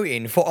one's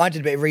voting for... I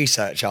did a bit of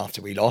research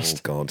after we lost.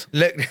 Oh, God.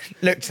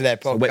 Look to their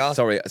podcast.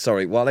 Wait,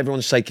 sorry. While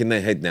everyone's shaking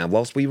their head now,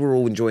 whilst we were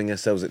all enjoying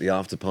ourselves at the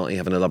after party,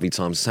 having a lovely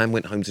time, Sam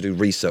went home to do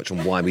research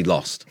on why we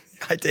lost.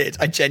 I did.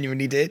 I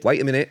genuinely did. Wait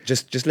a minute.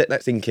 Just let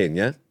that sink in,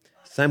 yeah?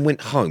 Sam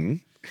went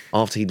home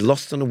after he'd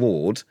lost an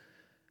award,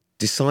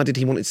 decided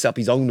he wanted to set up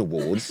his own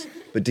awards,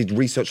 but did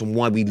research on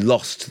why we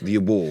lost the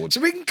award.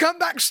 So we can come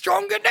back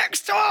stronger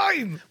next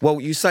time.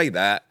 Well, you say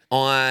that.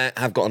 I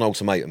have got an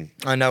ultimatum.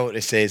 I know what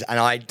this is, and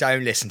I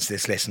don't listen to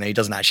this listener. He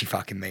doesn't actually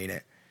fucking mean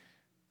it.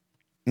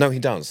 No, he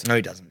does. No,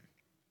 he doesn't.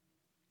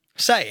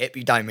 Say it, but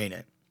you don't mean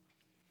it.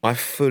 I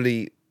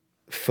fully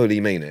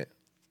mean it.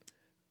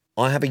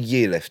 I have a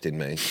year left in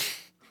me.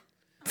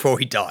 Before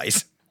he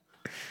dies.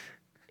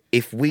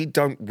 If we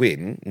don't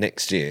win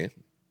next year,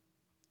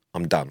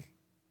 I'm done.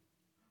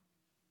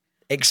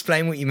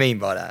 Explain what you mean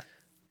by that.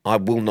 I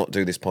will not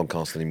do this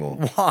podcast anymore.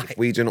 Why? If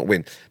we do not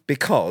win.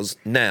 Because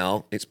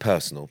now it's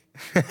personal.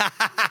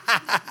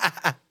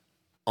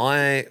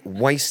 I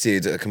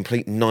wasted a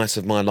complete night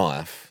of my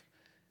life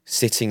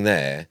sitting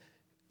there.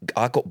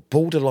 I got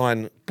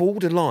borderline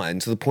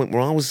to the point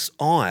where I was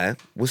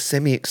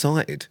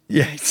semi-excited.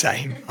 Yeah,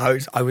 same. I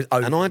was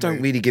And I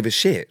don't really give a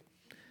shit.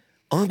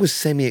 I was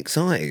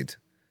semi-excited.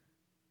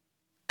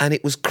 And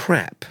it was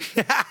crap.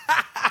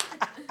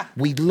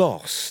 We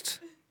lost.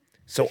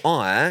 So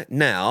I,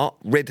 now,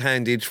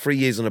 red-handed, 3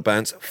 years on a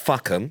bounce,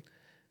 fuck them.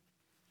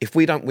 If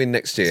we don't win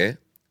next year,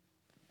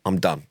 I'm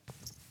done.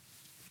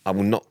 I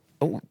will not...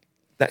 Oh,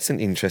 that's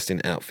an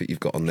interesting outfit you've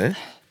got on there.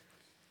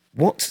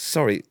 What?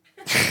 Sorry.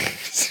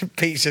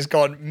 Pete's just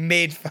gone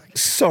mid...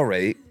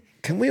 Sorry.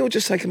 Can we all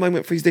just take a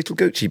moment for his little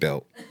Gucci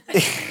belt?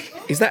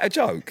 Is that a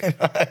joke?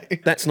 No.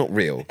 That's not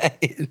real.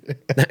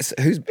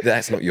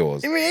 That's not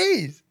yours. It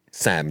is.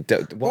 Sam,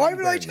 why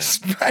would I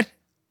just...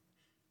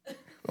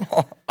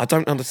 I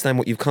don't understand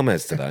what you've come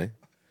as today.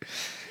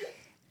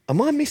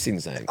 Am I missing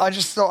something? I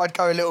just thought I'd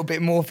go a little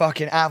bit more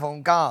fucking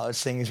avant-garde,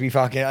 seeing as we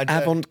fucking...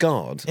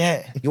 Avant-garde?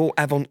 Yeah. You're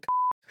avant...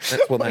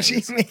 That's what that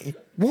is. What do you mean?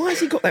 Why has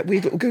he got that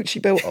weird little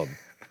Gucci belt on?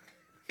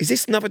 Is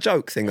this another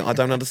joke thing that I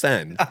don't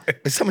understand? No.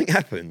 Has something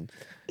happened?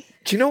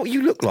 Do you know what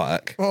you look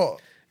like?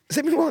 What? Has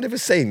anyone ever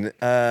seen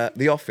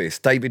The Office,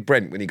 David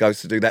Brent, when he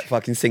goes to do that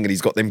fucking thing and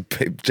he's got them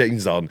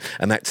jeans on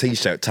and that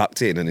T-shirt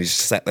tucked in and he's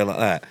just sat there like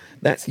that?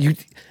 That's you.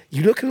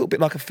 You look a little bit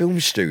like a film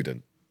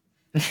student.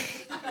 Do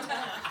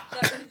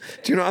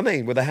you know what I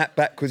mean? With a hat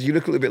backwards, you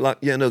look a little bit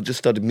like, just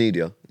studied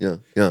media.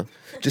 Yeah.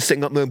 Just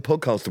setting up my own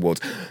podcast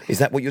awards. Is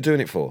that what you're doing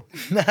it for?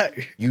 No.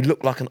 You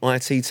look like an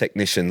IT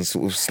technician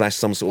sort of /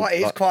 some sort Well, of...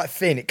 it is quite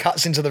thin. It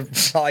cuts into the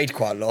side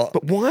quite a lot.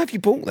 But why have you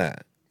bought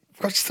that?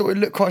 I just thought it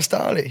looked quite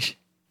stylish.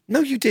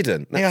 No, you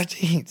didn't. Yeah, I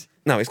did.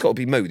 No, it's got to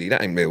be moody.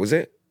 That ain't real, is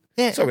it?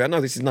 Yeah. Sorry, I know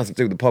this has nothing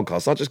to do with the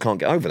podcast. I just can't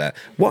get over that.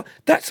 What?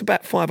 That's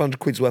about 500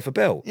 quid's worth of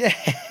belt. Yeah.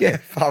 Yeah.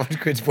 500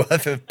 quid's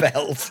worth of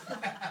belts.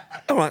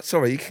 All right,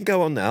 sorry, you can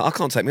go on now. I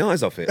can't take my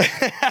eyes off it.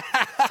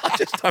 I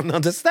just don't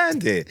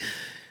understand it.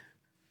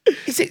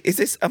 Is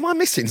this, am I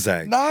missing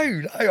something?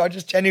 No, I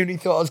just genuinely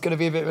thought I was going to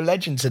be a bit of a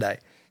legend today.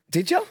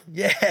 Did you?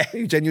 Yeah.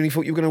 You genuinely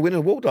thought you were going to win an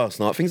award last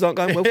night. Things aren't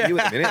going well for you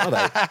at the minute,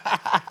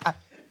 are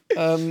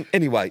they?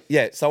 Anyway,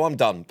 yeah, so I'm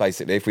done,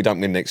 basically, if we don't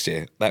win next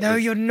year. No,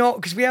 you're not,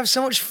 because we have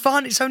so much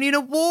fun. It's only an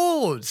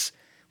awards.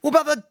 What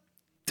about the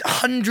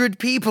 100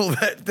 people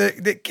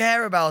that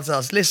care about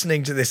us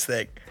listening to this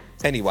thing?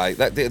 Anyway,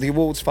 the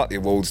awards, fuck the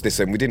awards.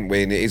 Listen, we didn't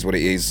win. It is what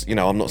it is. You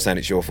know, I'm not saying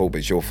it's your fault, but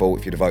it's your fault.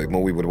 If you'd have voted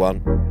more, we would have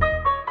won.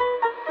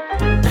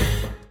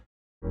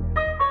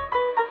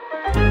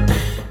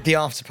 The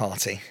after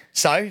party.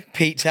 So,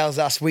 Pete tells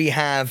us we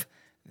have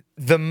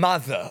the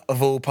mother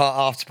of all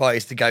after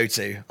parties to go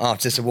to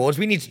after this awards.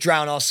 We need to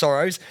drown our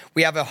sorrows.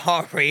 We have a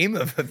harem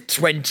of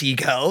 20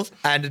 girls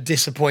and a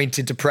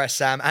disappointed, depressed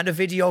Sam and a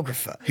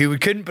videographer who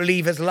couldn't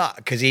believe his luck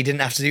because he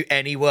didn't have to do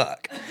any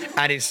work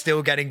and is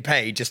still getting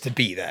paid just to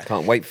be there.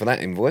 Can't wait for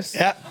that invoice.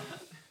 Yeah.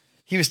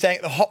 He was staying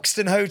at the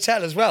Hoxton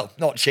Hotel as well.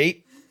 Not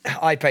cheap.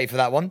 I paid for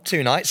that one,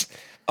 2 nights.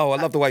 Oh, I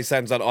love the way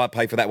Sam's like, I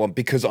pay for that one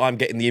because I'm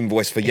getting the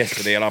invoice for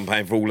yesterday and I'm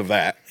paying for all of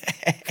that,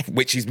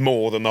 which is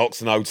more than the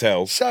Hoxton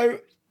Hotel. So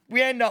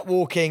we end up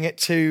walking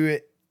to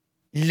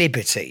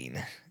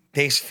Libertine.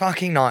 This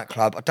fucking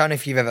nightclub, I don't know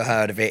if you've ever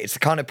heard of it. It's the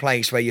kind of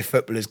place where your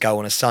footballers go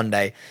on a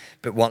Sunday,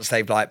 but once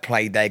they've like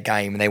played their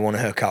game and they want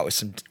to hook up with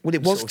some. Well,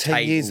 it was sort of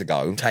 10 years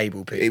ago.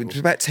 Table people. It was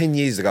about 10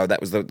 years ago.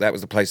 That was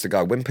the place to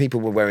go. When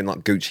people were wearing like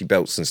Gucci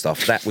belts and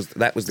stuff, that was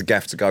the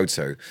gaff to go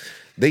to.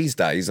 These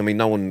days, I mean,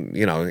 no one,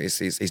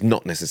 it's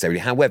not necessarily.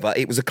 However,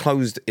 it was a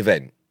closed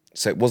event.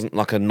 So it wasn't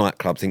like a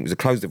nightclub thing. It was a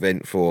closed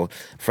event for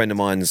a friend of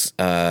mine's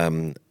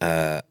fashion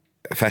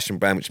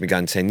brand, which had been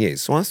going 10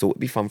 years. So I thought it'd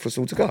be fun for us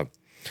all to go.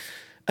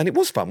 And it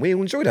was fun. We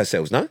all enjoyed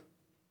ourselves, no?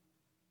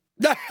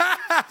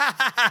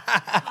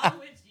 How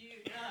would you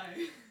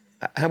know?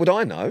 How would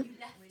I know?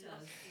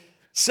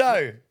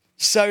 So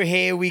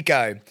here we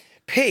go.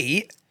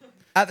 Pete,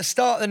 at the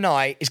start of the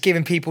night, is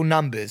giving people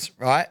numbers,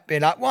 right?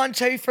 Being like, 1,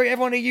 2, 3,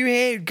 everyone, are you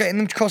here? Getting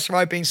them across the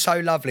road, being so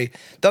lovely.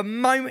 The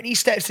moment he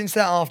steps into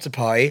that after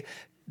party,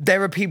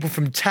 there are people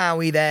from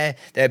Towie there.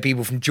 There are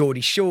people from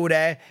Geordie Shore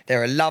there.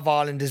 There are Love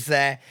Islanders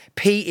there.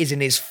 Pete is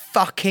in his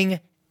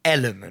fucking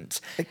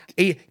element.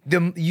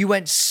 You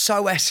went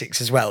so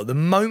Essex as well. The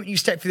moment you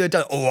stepped through the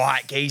door, all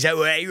right, geezer,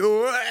 all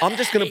right. I'm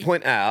just going to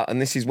point out,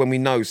 and this is when we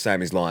know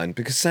Sam is lying,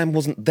 because Sam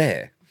wasn't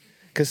there.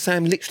 Because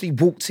Sam literally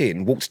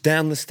walked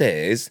down the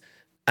stairs,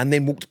 and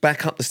then walked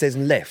back up the stairs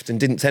and left and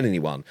didn't tell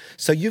anyone.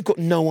 So you've got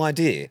no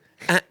idea.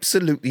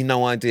 Absolutely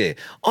no idea.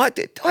 I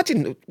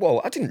didn't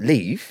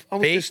leave. I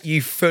was Pete,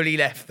 you fully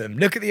left them.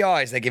 Look at the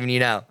eyes they're giving you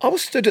now. I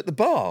was stood at the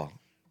bar.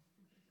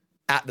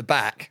 At the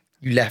back,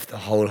 you left the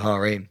whole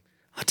harem.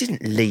 I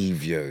didn't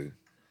leave you.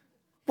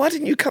 Why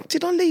didn't you come?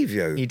 Did I leave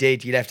you? You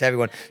did. You left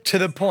everyone. To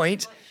the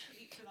point.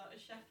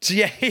 So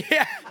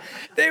yeah.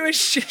 They were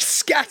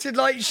scattered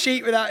like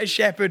sheep without a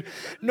shepherd.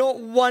 Not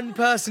one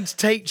person to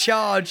take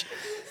charge.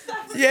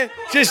 Yeah,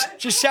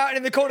 just shouting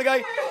in the corner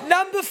going,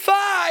 number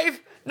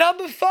 5!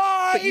 Number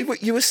 5!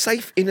 But you were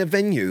safe in a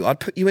venue. I'd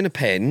put you in a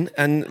pen,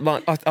 and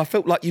like I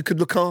felt like you could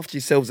look after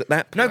yourselves at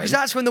that point. No, because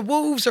that's when the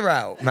wolves are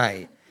out,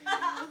 mate.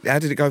 How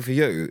did it go for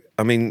you?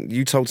 I mean,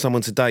 you told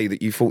someone today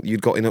that you thought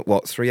you'd got in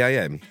at, 3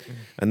 a.m?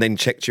 And then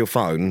checked your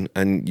phone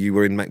and you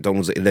were in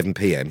McDonald's at 11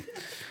 p.m.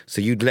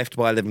 So you'd left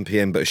by 11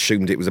 p.m. but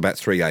assumed it was about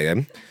 3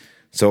 a.m.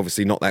 So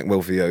obviously not that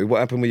well for you. What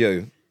happened with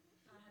you?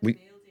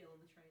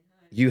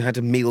 You had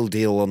a meal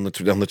deal on the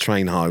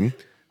train home.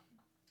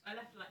 I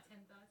left at like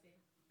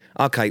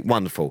 10:30. Okay,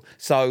 wonderful.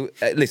 So,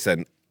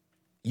 listen,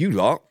 you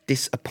lot,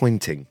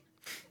 disappointing.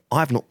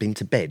 I've not been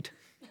to bed.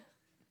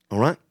 All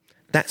right?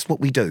 That's what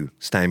we do,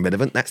 staying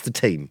relevant. That's the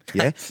team,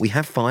 yeah? We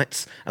have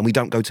fights and we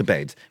don't go to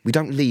bed. We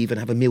don't leave and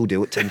have a meal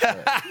deal at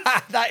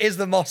 10:30. That is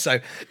the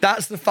motto.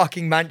 That's the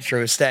fucking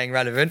mantra of staying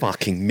relevant.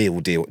 Fucking meal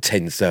deal at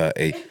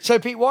 10:30. So,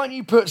 Pete, why don't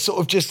you put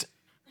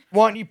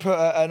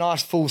a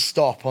nice full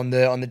stop on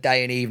the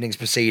day and evening's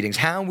proceedings?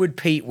 How would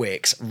Pete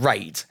Wicks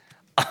rate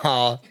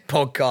our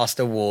podcast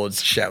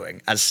awards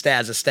showing as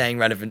a staying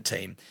relevant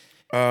team?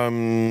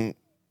 Well,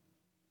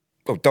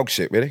 dog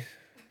shit, really.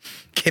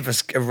 Give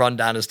us a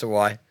rundown as to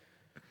why.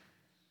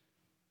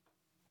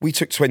 We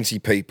took 20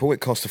 people. It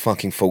cost a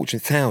fucking fortune,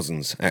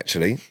 thousands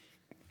actually,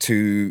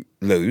 to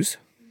lose.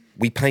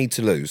 We paid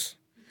to lose.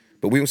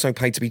 But we also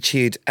paid to be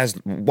cheered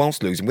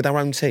whilst losing with our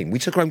own team. We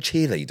took our own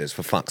cheerleaders,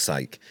 for fuck's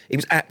sake. It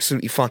was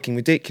absolutely fucking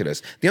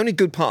ridiculous. The only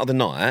good part of the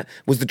night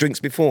was the drinks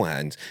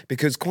beforehand,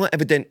 because quite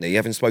evidently,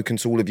 having spoken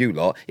to all of you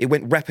lot, it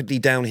went rapidly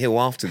downhill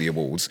after the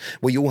awards,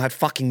 where you all had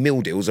fucking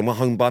meal deals and were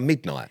home by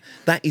midnight.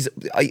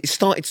 It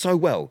started so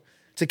well.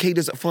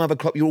 Tequila's at 5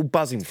 o'clock, you're all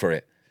buzzing for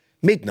it.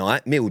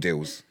 Midnight, meal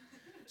deals.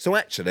 So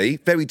actually,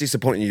 very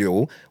disappointing you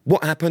all.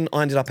 What happened?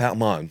 I ended up out on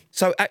my own.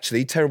 So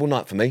actually, terrible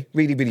night for me.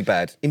 Really, really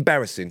bad.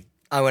 Embarrassing.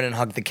 I went and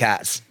hugged the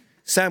cats.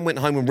 Sam went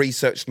home and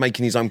researched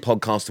making his own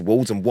podcast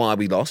awards and why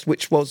we lost,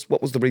 what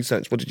was the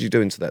research? What did you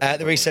do into that?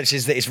 The research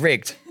is that it's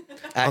rigged,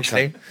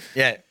 actually. Okay.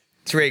 Yeah,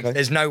 it's rigged. Okay.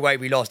 There's no way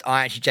we lost.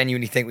 I actually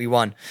genuinely think we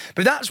won.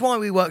 But that's why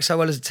we work so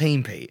well as a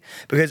team, Pete,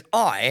 because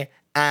I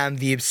am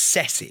the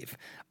obsessive.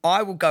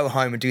 I will go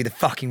home and do the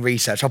fucking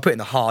research. I'll put in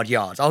the hard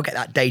yards. I'll get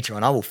that data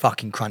and I will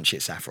fucking crunch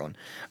it, Saffron.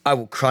 I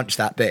will crunch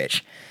that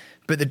bitch.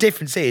 But the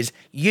difference is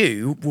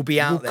you will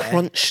be out there.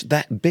 Crunch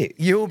that bit.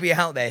 You'll be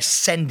out there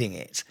sending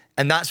it.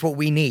 And that's what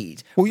we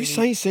need. Well, you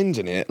say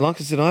sending it.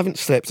 Like I said, I haven't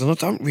slept and I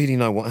don't really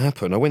know what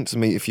happened. I went to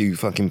meet a few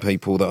fucking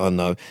people that I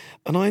know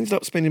and I ended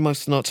up spending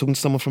most of the night talking to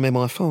someone from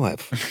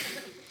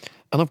MI5.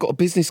 And I've got a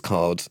business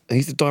card. And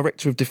he's the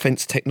Director of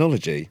Defence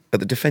Technology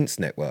at the Defence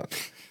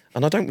Network.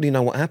 And I don't really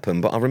know what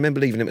happened, but I remember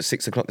leaving him at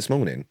 6 o'clock this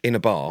morning in a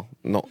bar.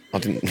 I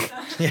didn't.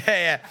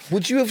 Yeah.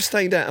 Would you have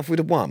stayed out if we'd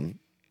have won?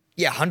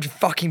 Yeah,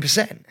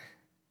 100%.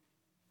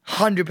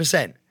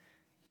 100%.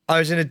 I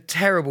was in a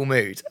terrible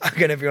mood. I'm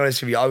going to be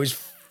honest with you. I was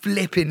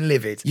flipping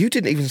livid. You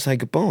didn't even say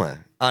goodbye.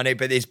 I know,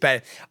 but it's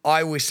better.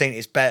 I always think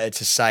it's better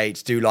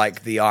to do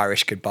like the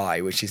Irish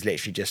goodbye, which is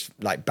literally just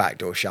like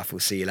backdoor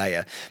shuffle, see you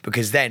later.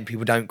 Because then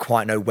people don't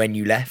quite know when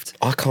you left.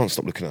 I can't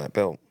stop looking at that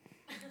belt.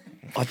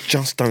 I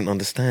just don't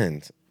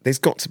understand. There's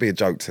got to be a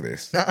joke to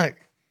this. No.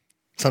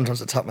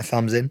 Sometimes I tuck my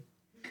thumbs in.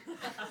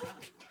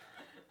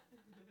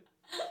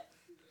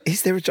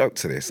 Is there a joke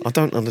to this? I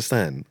don't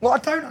understand. Well, I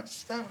don't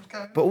understand what's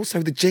going on. But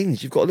also the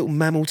jeans, you've got a little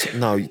mammal...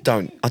 No, you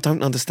don't. I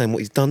don't understand what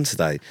he's done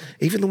today.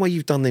 Even the way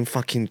you've done them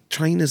fucking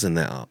trainers and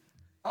that up.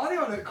 I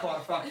think I look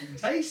quite fucking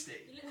tasty.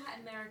 You look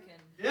like American.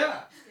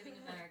 Yeah. Living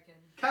American.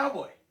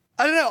 Cowboy.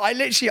 I don't know. I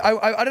literally,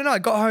 I don't know. I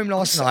got home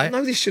last I night.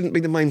 know this shouldn't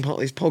be the main part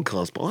of this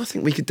podcast, but I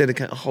think we could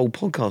dedicate a whole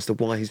podcast of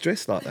why he's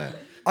dressed like that.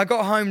 I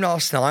got home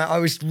last night. I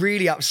was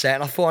really upset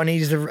and I thought I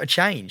needed a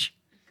change.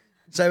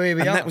 So here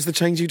we And are. that was the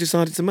change you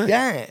decided to make?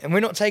 Yeah, and we're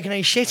not taking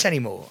any shit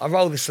anymore. I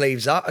roll the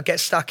sleeves up. I get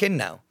stuck in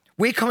now.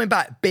 We're coming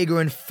back bigger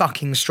and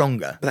fucking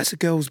stronger. But that's a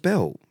girl's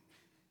belt.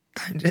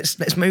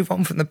 Let's move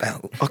on from the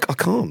belt. I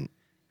can't.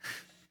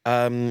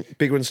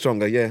 Bigger and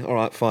stronger, yeah. All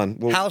right, fine.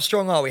 Well, How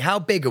strong are we? How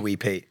big are we,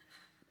 Pete?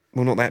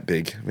 well, not that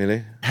big,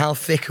 really. How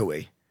thick are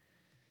we?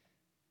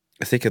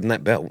 Thicker than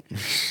that belt.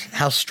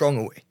 How strong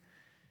are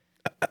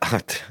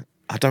we?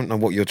 I don't know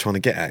what you're trying to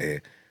get at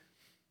here.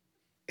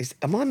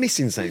 Am I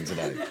missing something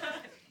today?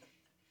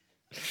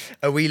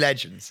 Are we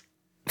legends?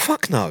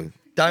 Fuck no.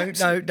 Don't,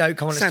 come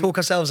on, let's Sam- talk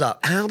ourselves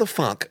up. How the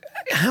fuck?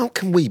 How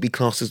can we be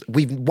classed as...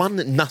 We've won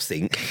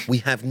nothing. We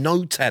have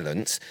no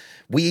talent.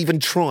 We even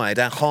tried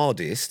our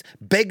hardest,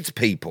 begged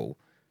people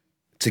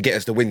to get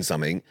us to win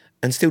something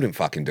and still didn't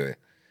fucking do it.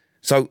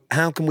 So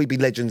how can we be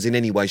legends in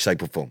any way,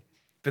 shape or form?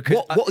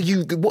 Because What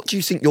do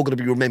you think you're going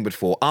to be remembered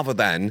for other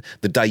than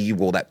the day you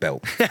wore that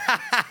belt?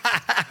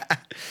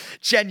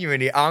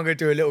 genuinely, I'm going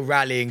to do a little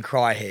rallying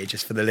cry here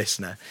just for the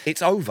listener.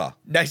 It's over.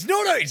 No,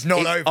 it's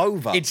not over.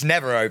 over. It's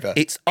never over.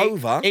 It's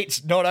over.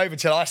 It's not over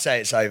till I say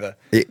it's over.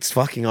 It's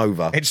fucking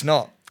over. It's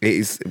not. It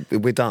is.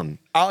 We're done.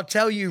 I'll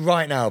tell you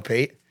right now,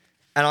 Pete,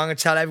 and I'm going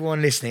to tell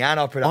everyone listening and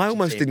our production I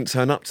almost team. didn't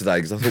turn up today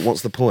because I thought,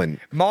 what's the point?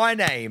 My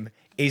name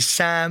is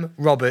Sam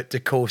Robert de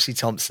Courcy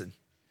Thompson.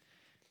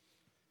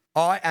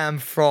 I am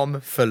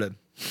from Fulham.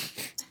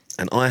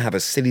 And I have a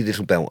silly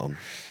little belt on.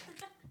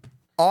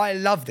 I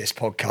love this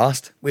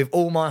podcast with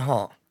all my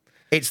heart.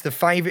 It's the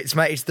favourites,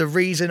 mate. It's the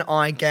reason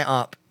I get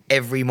up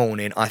every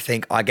morning. I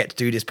think I get to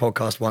do this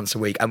podcast once a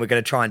week, and we're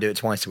going to try and do it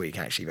twice a week,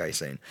 actually, very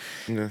soon.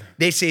 Yeah.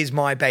 This is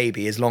my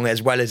baby, as well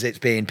as it's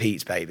being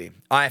Pete's baby.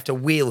 I have to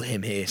wheel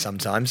him here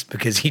sometimes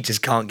because he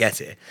just can't get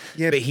it.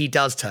 Yeah, but he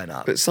does turn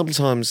up. But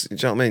sometimes, do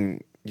you know what I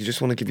mean? You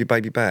just want to give your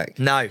baby back.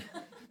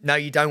 No,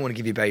 you don't want to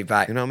give your baby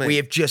back. You know what I mean? We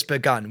have just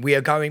begun. We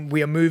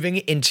are moving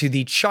into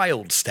the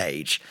child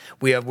stage.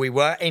 We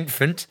were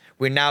infant.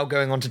 We're now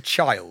going on to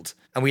child,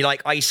 and we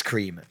like ice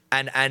cream,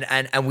 and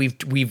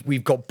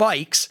we've got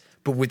bikes,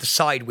 but with the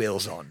side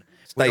wheels on.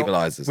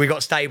 Stabilisers. We got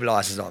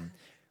stabilisers on.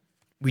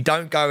 We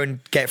don't go and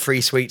get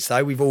free sweets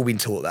though. We've all been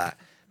taught that.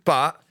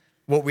 But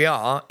what we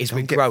are is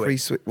we're Get growing. free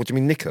sweet. What do you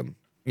mean, nick 'em?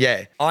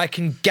 Yeah, I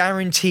can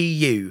guarantee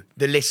you,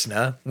 the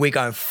listener, we're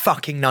going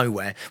fucking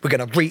nowhere. We're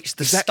going to reach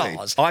the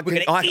stars. I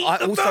We're gonna eat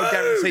the also food.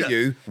 guarantee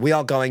you, we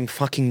are going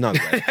fucking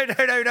nowhere.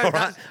 No. All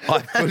right? I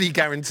fully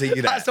guarantee you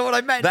that. That's not what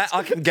I meant. That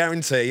I can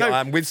guarantee. No.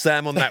 I'm with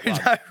Sam on that one.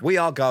 No. We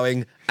are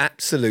going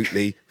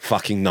absolutely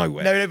fucking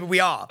nowhere. No, but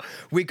we are.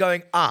 We're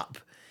going up.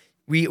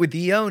 With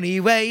the only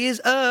way is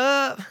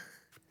up,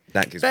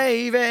 That gives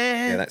baby.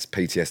 Yeah, that's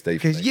PTSD for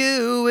Because me.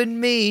 you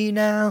and me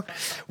now,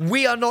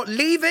 we are not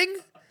leaving.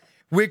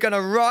 We're going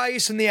to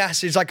rise from the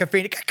ashes like a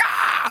phoenix.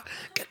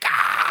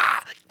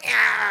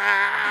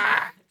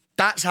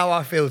 That's how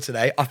I feel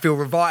today. I feel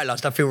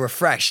revitalised. I feel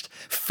refreshed.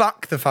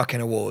 Fuck the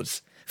fucking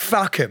awards.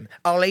 Fuck them.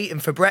 I'll eat them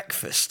for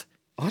breakfast.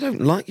 I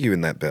don't like you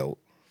in that belt.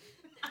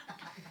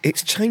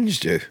 It's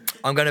changed you.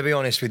 I'm going to be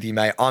honest with you,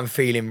 mate. I'm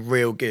feeling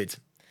real good.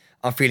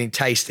 I'm feeling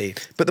tasty.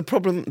 But the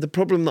problem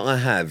that I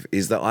have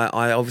is that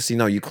I obviously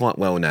know you quite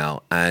well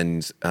now,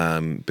 and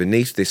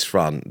beneath this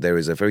front there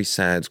is a very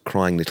sad,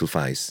 crying little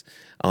face.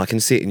 I can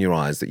see it in your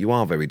eyes that you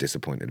are very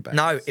disappointed about.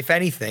 No, if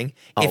anything,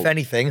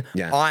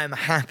 yeah. I am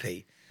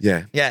happy.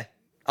 Yeah. Yeah,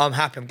 I'm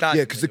happy. I'm glad.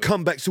 Yeah, because the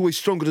comeback's always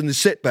stronger than the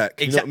setback.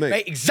 You know what I mean?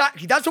 Mate,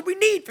 exactly. That's what we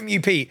need from you,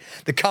 Pete.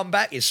 The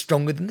comeback is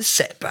stronger than the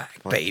setback,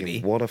 Fucking-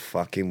 baby. What a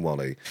fucking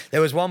wally.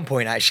 There was one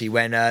point actually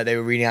when they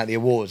were reading out the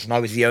awards, and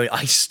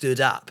I stood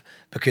up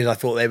because I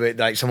thought they were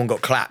like someone got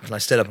clapped, and I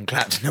stood up and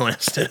clapped, and no one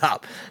else stood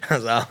up. I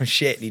was like, oh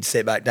shit, need to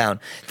sit back down.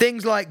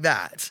 Things like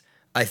that,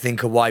 I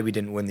think, are why we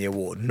didn't win the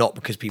award, not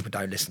because people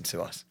don't listen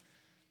to us.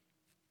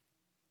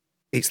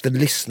 It's the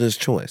listener's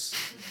choice.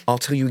 I'll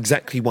tell you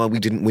exactly why we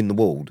didn't win the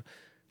award.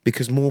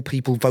 Because more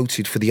people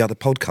voted for the other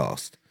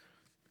podcast.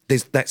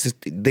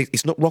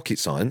 It's not rocket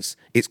science.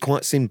 It's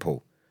quite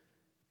simple.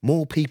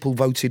 More people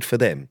voted for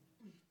them.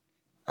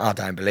 I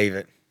don't believe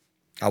it.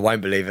 I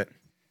won't believe it.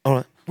 All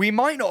right. We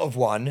might not have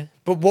won,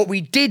 but what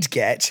we did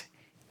get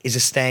is a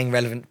staying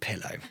relevant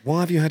pillow Why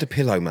have you had a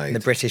pillow made? in the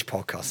British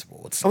Podcast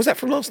Awards. Oh, was that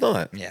from last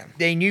night? Yeah.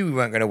 They knew we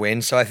weren't going to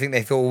win, so I think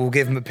they thought we'll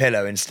give them a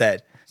pillow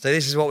instead. So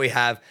this is what we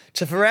have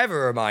to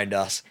forever remind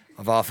us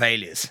of our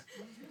failures,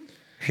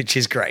 which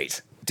is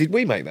great. Did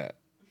we make that?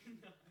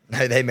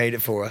 No, they made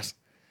it for us.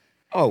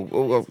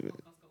 Oh,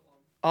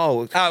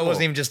 Oh, it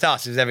wasn't even just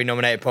us. It was every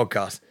nominated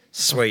podcast.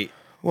 Sweet.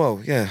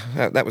 Well,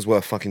 yeah, that was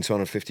worth fucking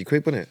 250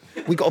 quid, wasn't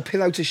it? We got a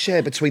pillow to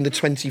share between the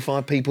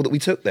 25 people that we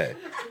took there.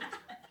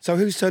 So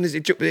whose turn is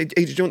it? Do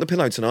you want the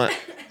pillow tonight?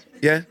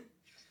 Yeah?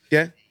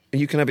 Yeah? And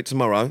you can have it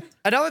tomorrow.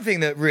 Another thing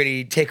that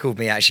really tickled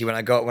me actually when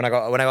I got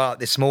up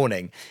this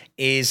morning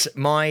is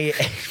one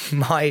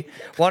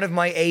of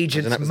my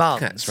agent's And that was mums.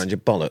 cats around your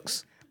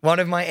bollocks. One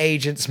of my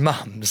agent's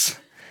mums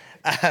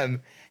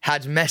had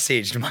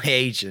messaged my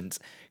agent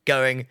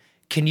going,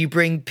 "Can you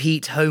bring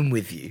Pete home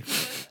with you?"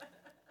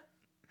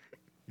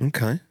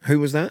 Okay. Who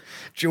was that?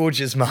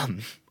 George's mum.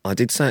 I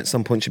did say at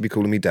some point she'd be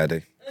calling me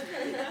daddy.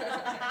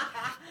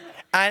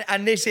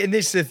 And this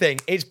is the thing.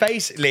 It's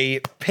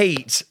basically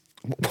Pete.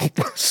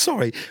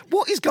 Sorry,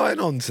 what is going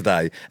on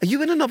today? Are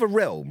you in another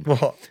realm?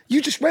 What?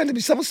 You just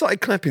randomly, someone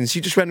started clapping, so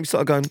you just randomly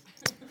started going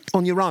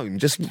on your own,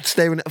 just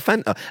staring at a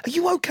Fanta. Are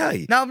you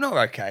okay? No, I'm not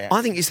okay.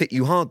 I think it's hit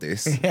you hard,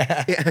 this.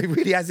 Yeah. It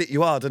really has hit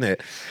you hard, hasn't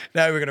it?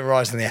 No, we're going to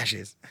rise from the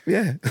ashes.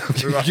 Yeah.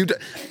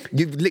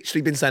 You've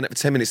literally been saying that for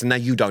 10 minutes and now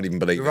you don't even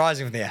believe We're it.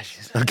 rising from the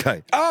ashes.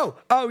 Okay.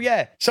 Oh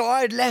yeah. So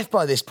I had left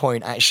by this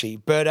point actually,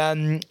 but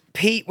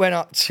Pete went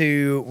up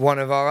to one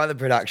of our other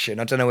production.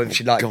 I don't know whether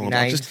she'd like to be God,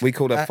 named. we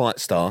called her Fight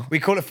Star. We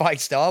call her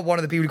Fight Star. One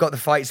of the people who got the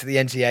fights at the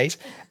NTAs.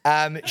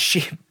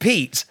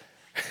 Pete.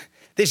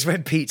 This is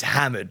when Pete's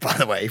hammered, by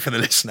the way, for the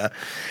listener.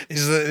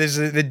 This is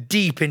the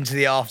deep into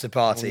the after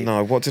party.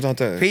 No, what did I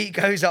do? Pete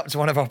goes up to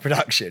one of our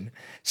production,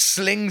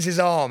 slings his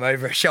arm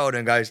over his shoulder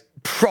and goes,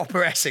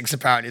 proper Essex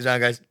apparently,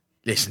 and goes,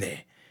 "Listen here,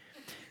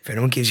 if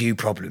anyone gives you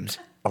problems,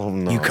 Oh,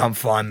 no. you come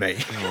find me."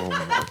 Oh,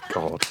 my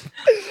God.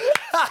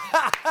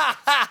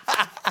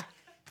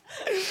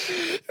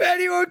 If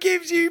anyone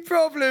gives you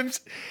problems,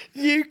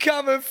 you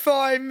come and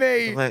find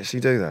me. I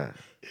actually do that.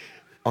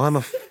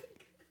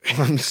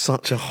 I'm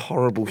such a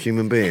horrible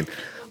human being.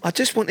 I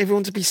just want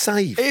everyone to be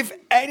safe. If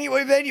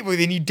anyone, then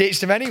you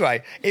ditched them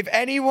anyway. If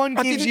anyone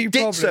I gives didn't you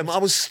ditch problems, them.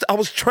 I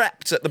was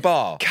trapped at the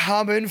bar.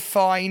 come and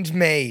find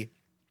me.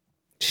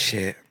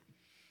 Shit.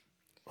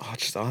 I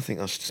think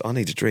I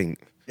need a drink.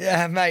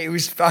 Yeah, mate, it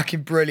was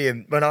fucking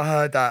brilliant. When I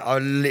heard that,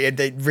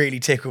 it really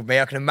tickled me.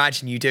 I can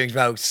imagine you doing as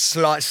well,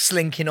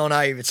 slinking on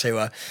over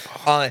to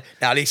her.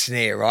 Now listen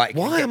here, right?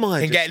 Why am I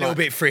Can just get a little like-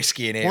 bit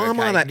frisky in here. Why am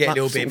okay? I that Get a like,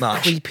 little sort bit of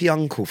much. creepy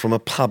uncle from a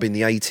pub in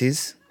the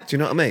 80s? Do you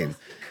know what I mean?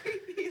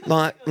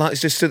 like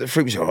it's just stood at the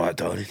fruit. All right,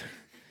 darling.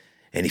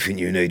 Anything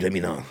you need, let me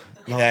know.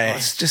 Like, Yeah.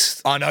 It's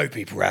just... I know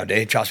people around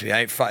here. Trust me,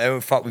 they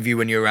don't fuck with you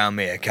when you're around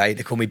me. Okay,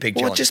 they call me Big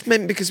John. Well, I just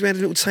meant because we had a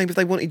little table, if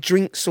they wanted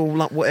drinks or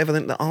like whatever,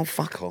 then oh,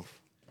 fuck off.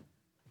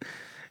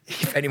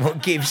 If anyone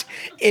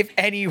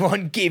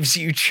gives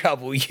you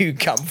trouble, you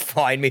come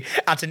find me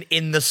at an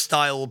in the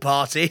style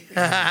party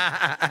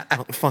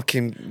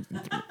fucking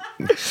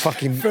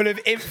full of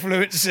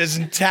influencers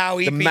and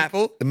Towie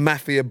people. the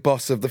mafia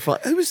boss of the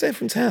fight. Who was there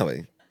from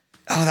Towie?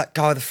 Oh, that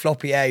guy with the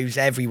floppy hair who's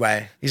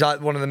everywhere. He's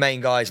like one of the main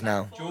guys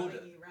now. Oh,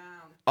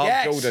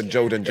 Yes.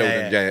 Jordan.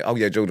 Yeah. Oh,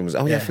 yeah, Jordan was...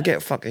 Oh, yeah, Yeah.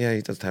 forget... Fuck, yeah,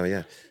 he does Towie,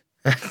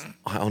 yeah.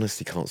 I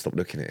honestly can't stop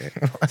looking at it.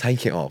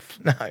 Take it off.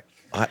 No.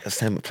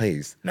 Sam,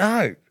 please.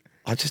 No.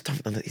 I just don't...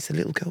 It's a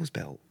little girl's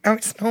belt. No,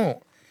 it's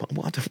not. But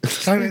what I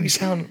don't... Don't make me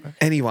sound...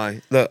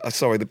 Anyway, look,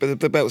 sorry, the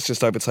belt's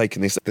just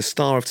overtaken this. The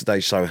star of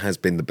today's show has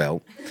been the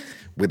belt,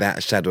 without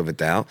a shadow of a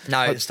doubt.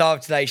 No, the star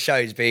of today's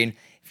show has been,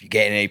 if you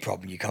get in any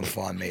problem, you come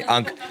find me.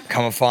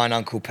 Come and find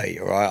Uncle Pete,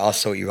 all right? I'll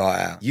sort you right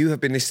out. You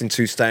have been listening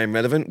to Staying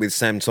Relevant with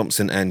Sam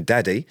Thompson and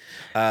Daddy.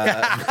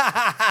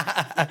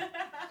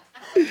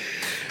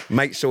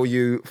 Make sure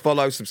you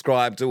follow,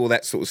 subscribe, do all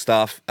that sort of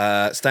stuff.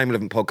 Staying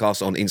Relevant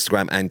podcast on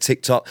Instagram and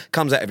TikTok.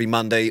 Comes out every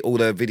Monday. All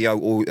the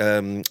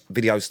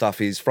video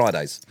stuff is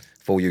Fridays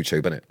for YouTube,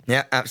 isn't it?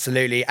 Yeah,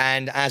 absolutely.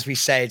 And as we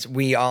said,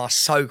 we are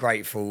so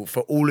grateful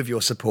for all of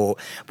your support.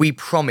 We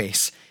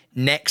promise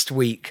next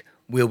week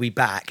we'll be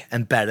back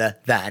and better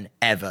than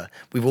ever.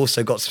 We've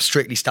also got some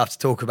Strictly stuff to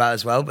talk about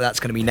as well, but that's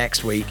going to be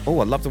next week. Oh,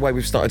 I love the way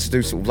we've started to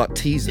do sort of like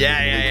teasers.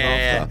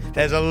 Yeah.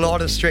 There's a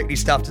lot of Strictly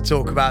stuff to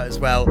talk about as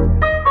well.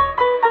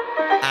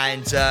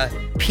 And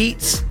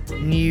Pete's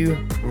new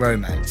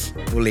romance.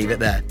 We'll leave it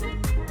there.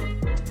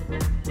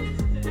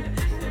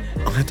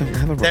 I don't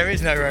have a... There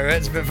is no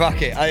romance, but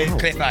fuck it.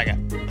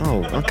 Cliffhanger.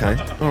 Oh, okay.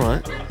 All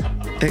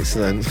right.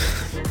 Excellent.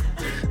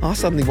 I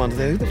suddenly wondered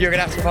who... You're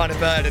going to have to find a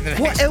bird in the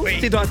next What else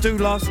week. did I do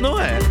last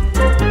night?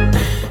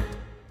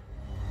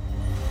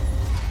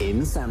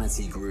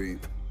 Insanity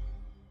Group.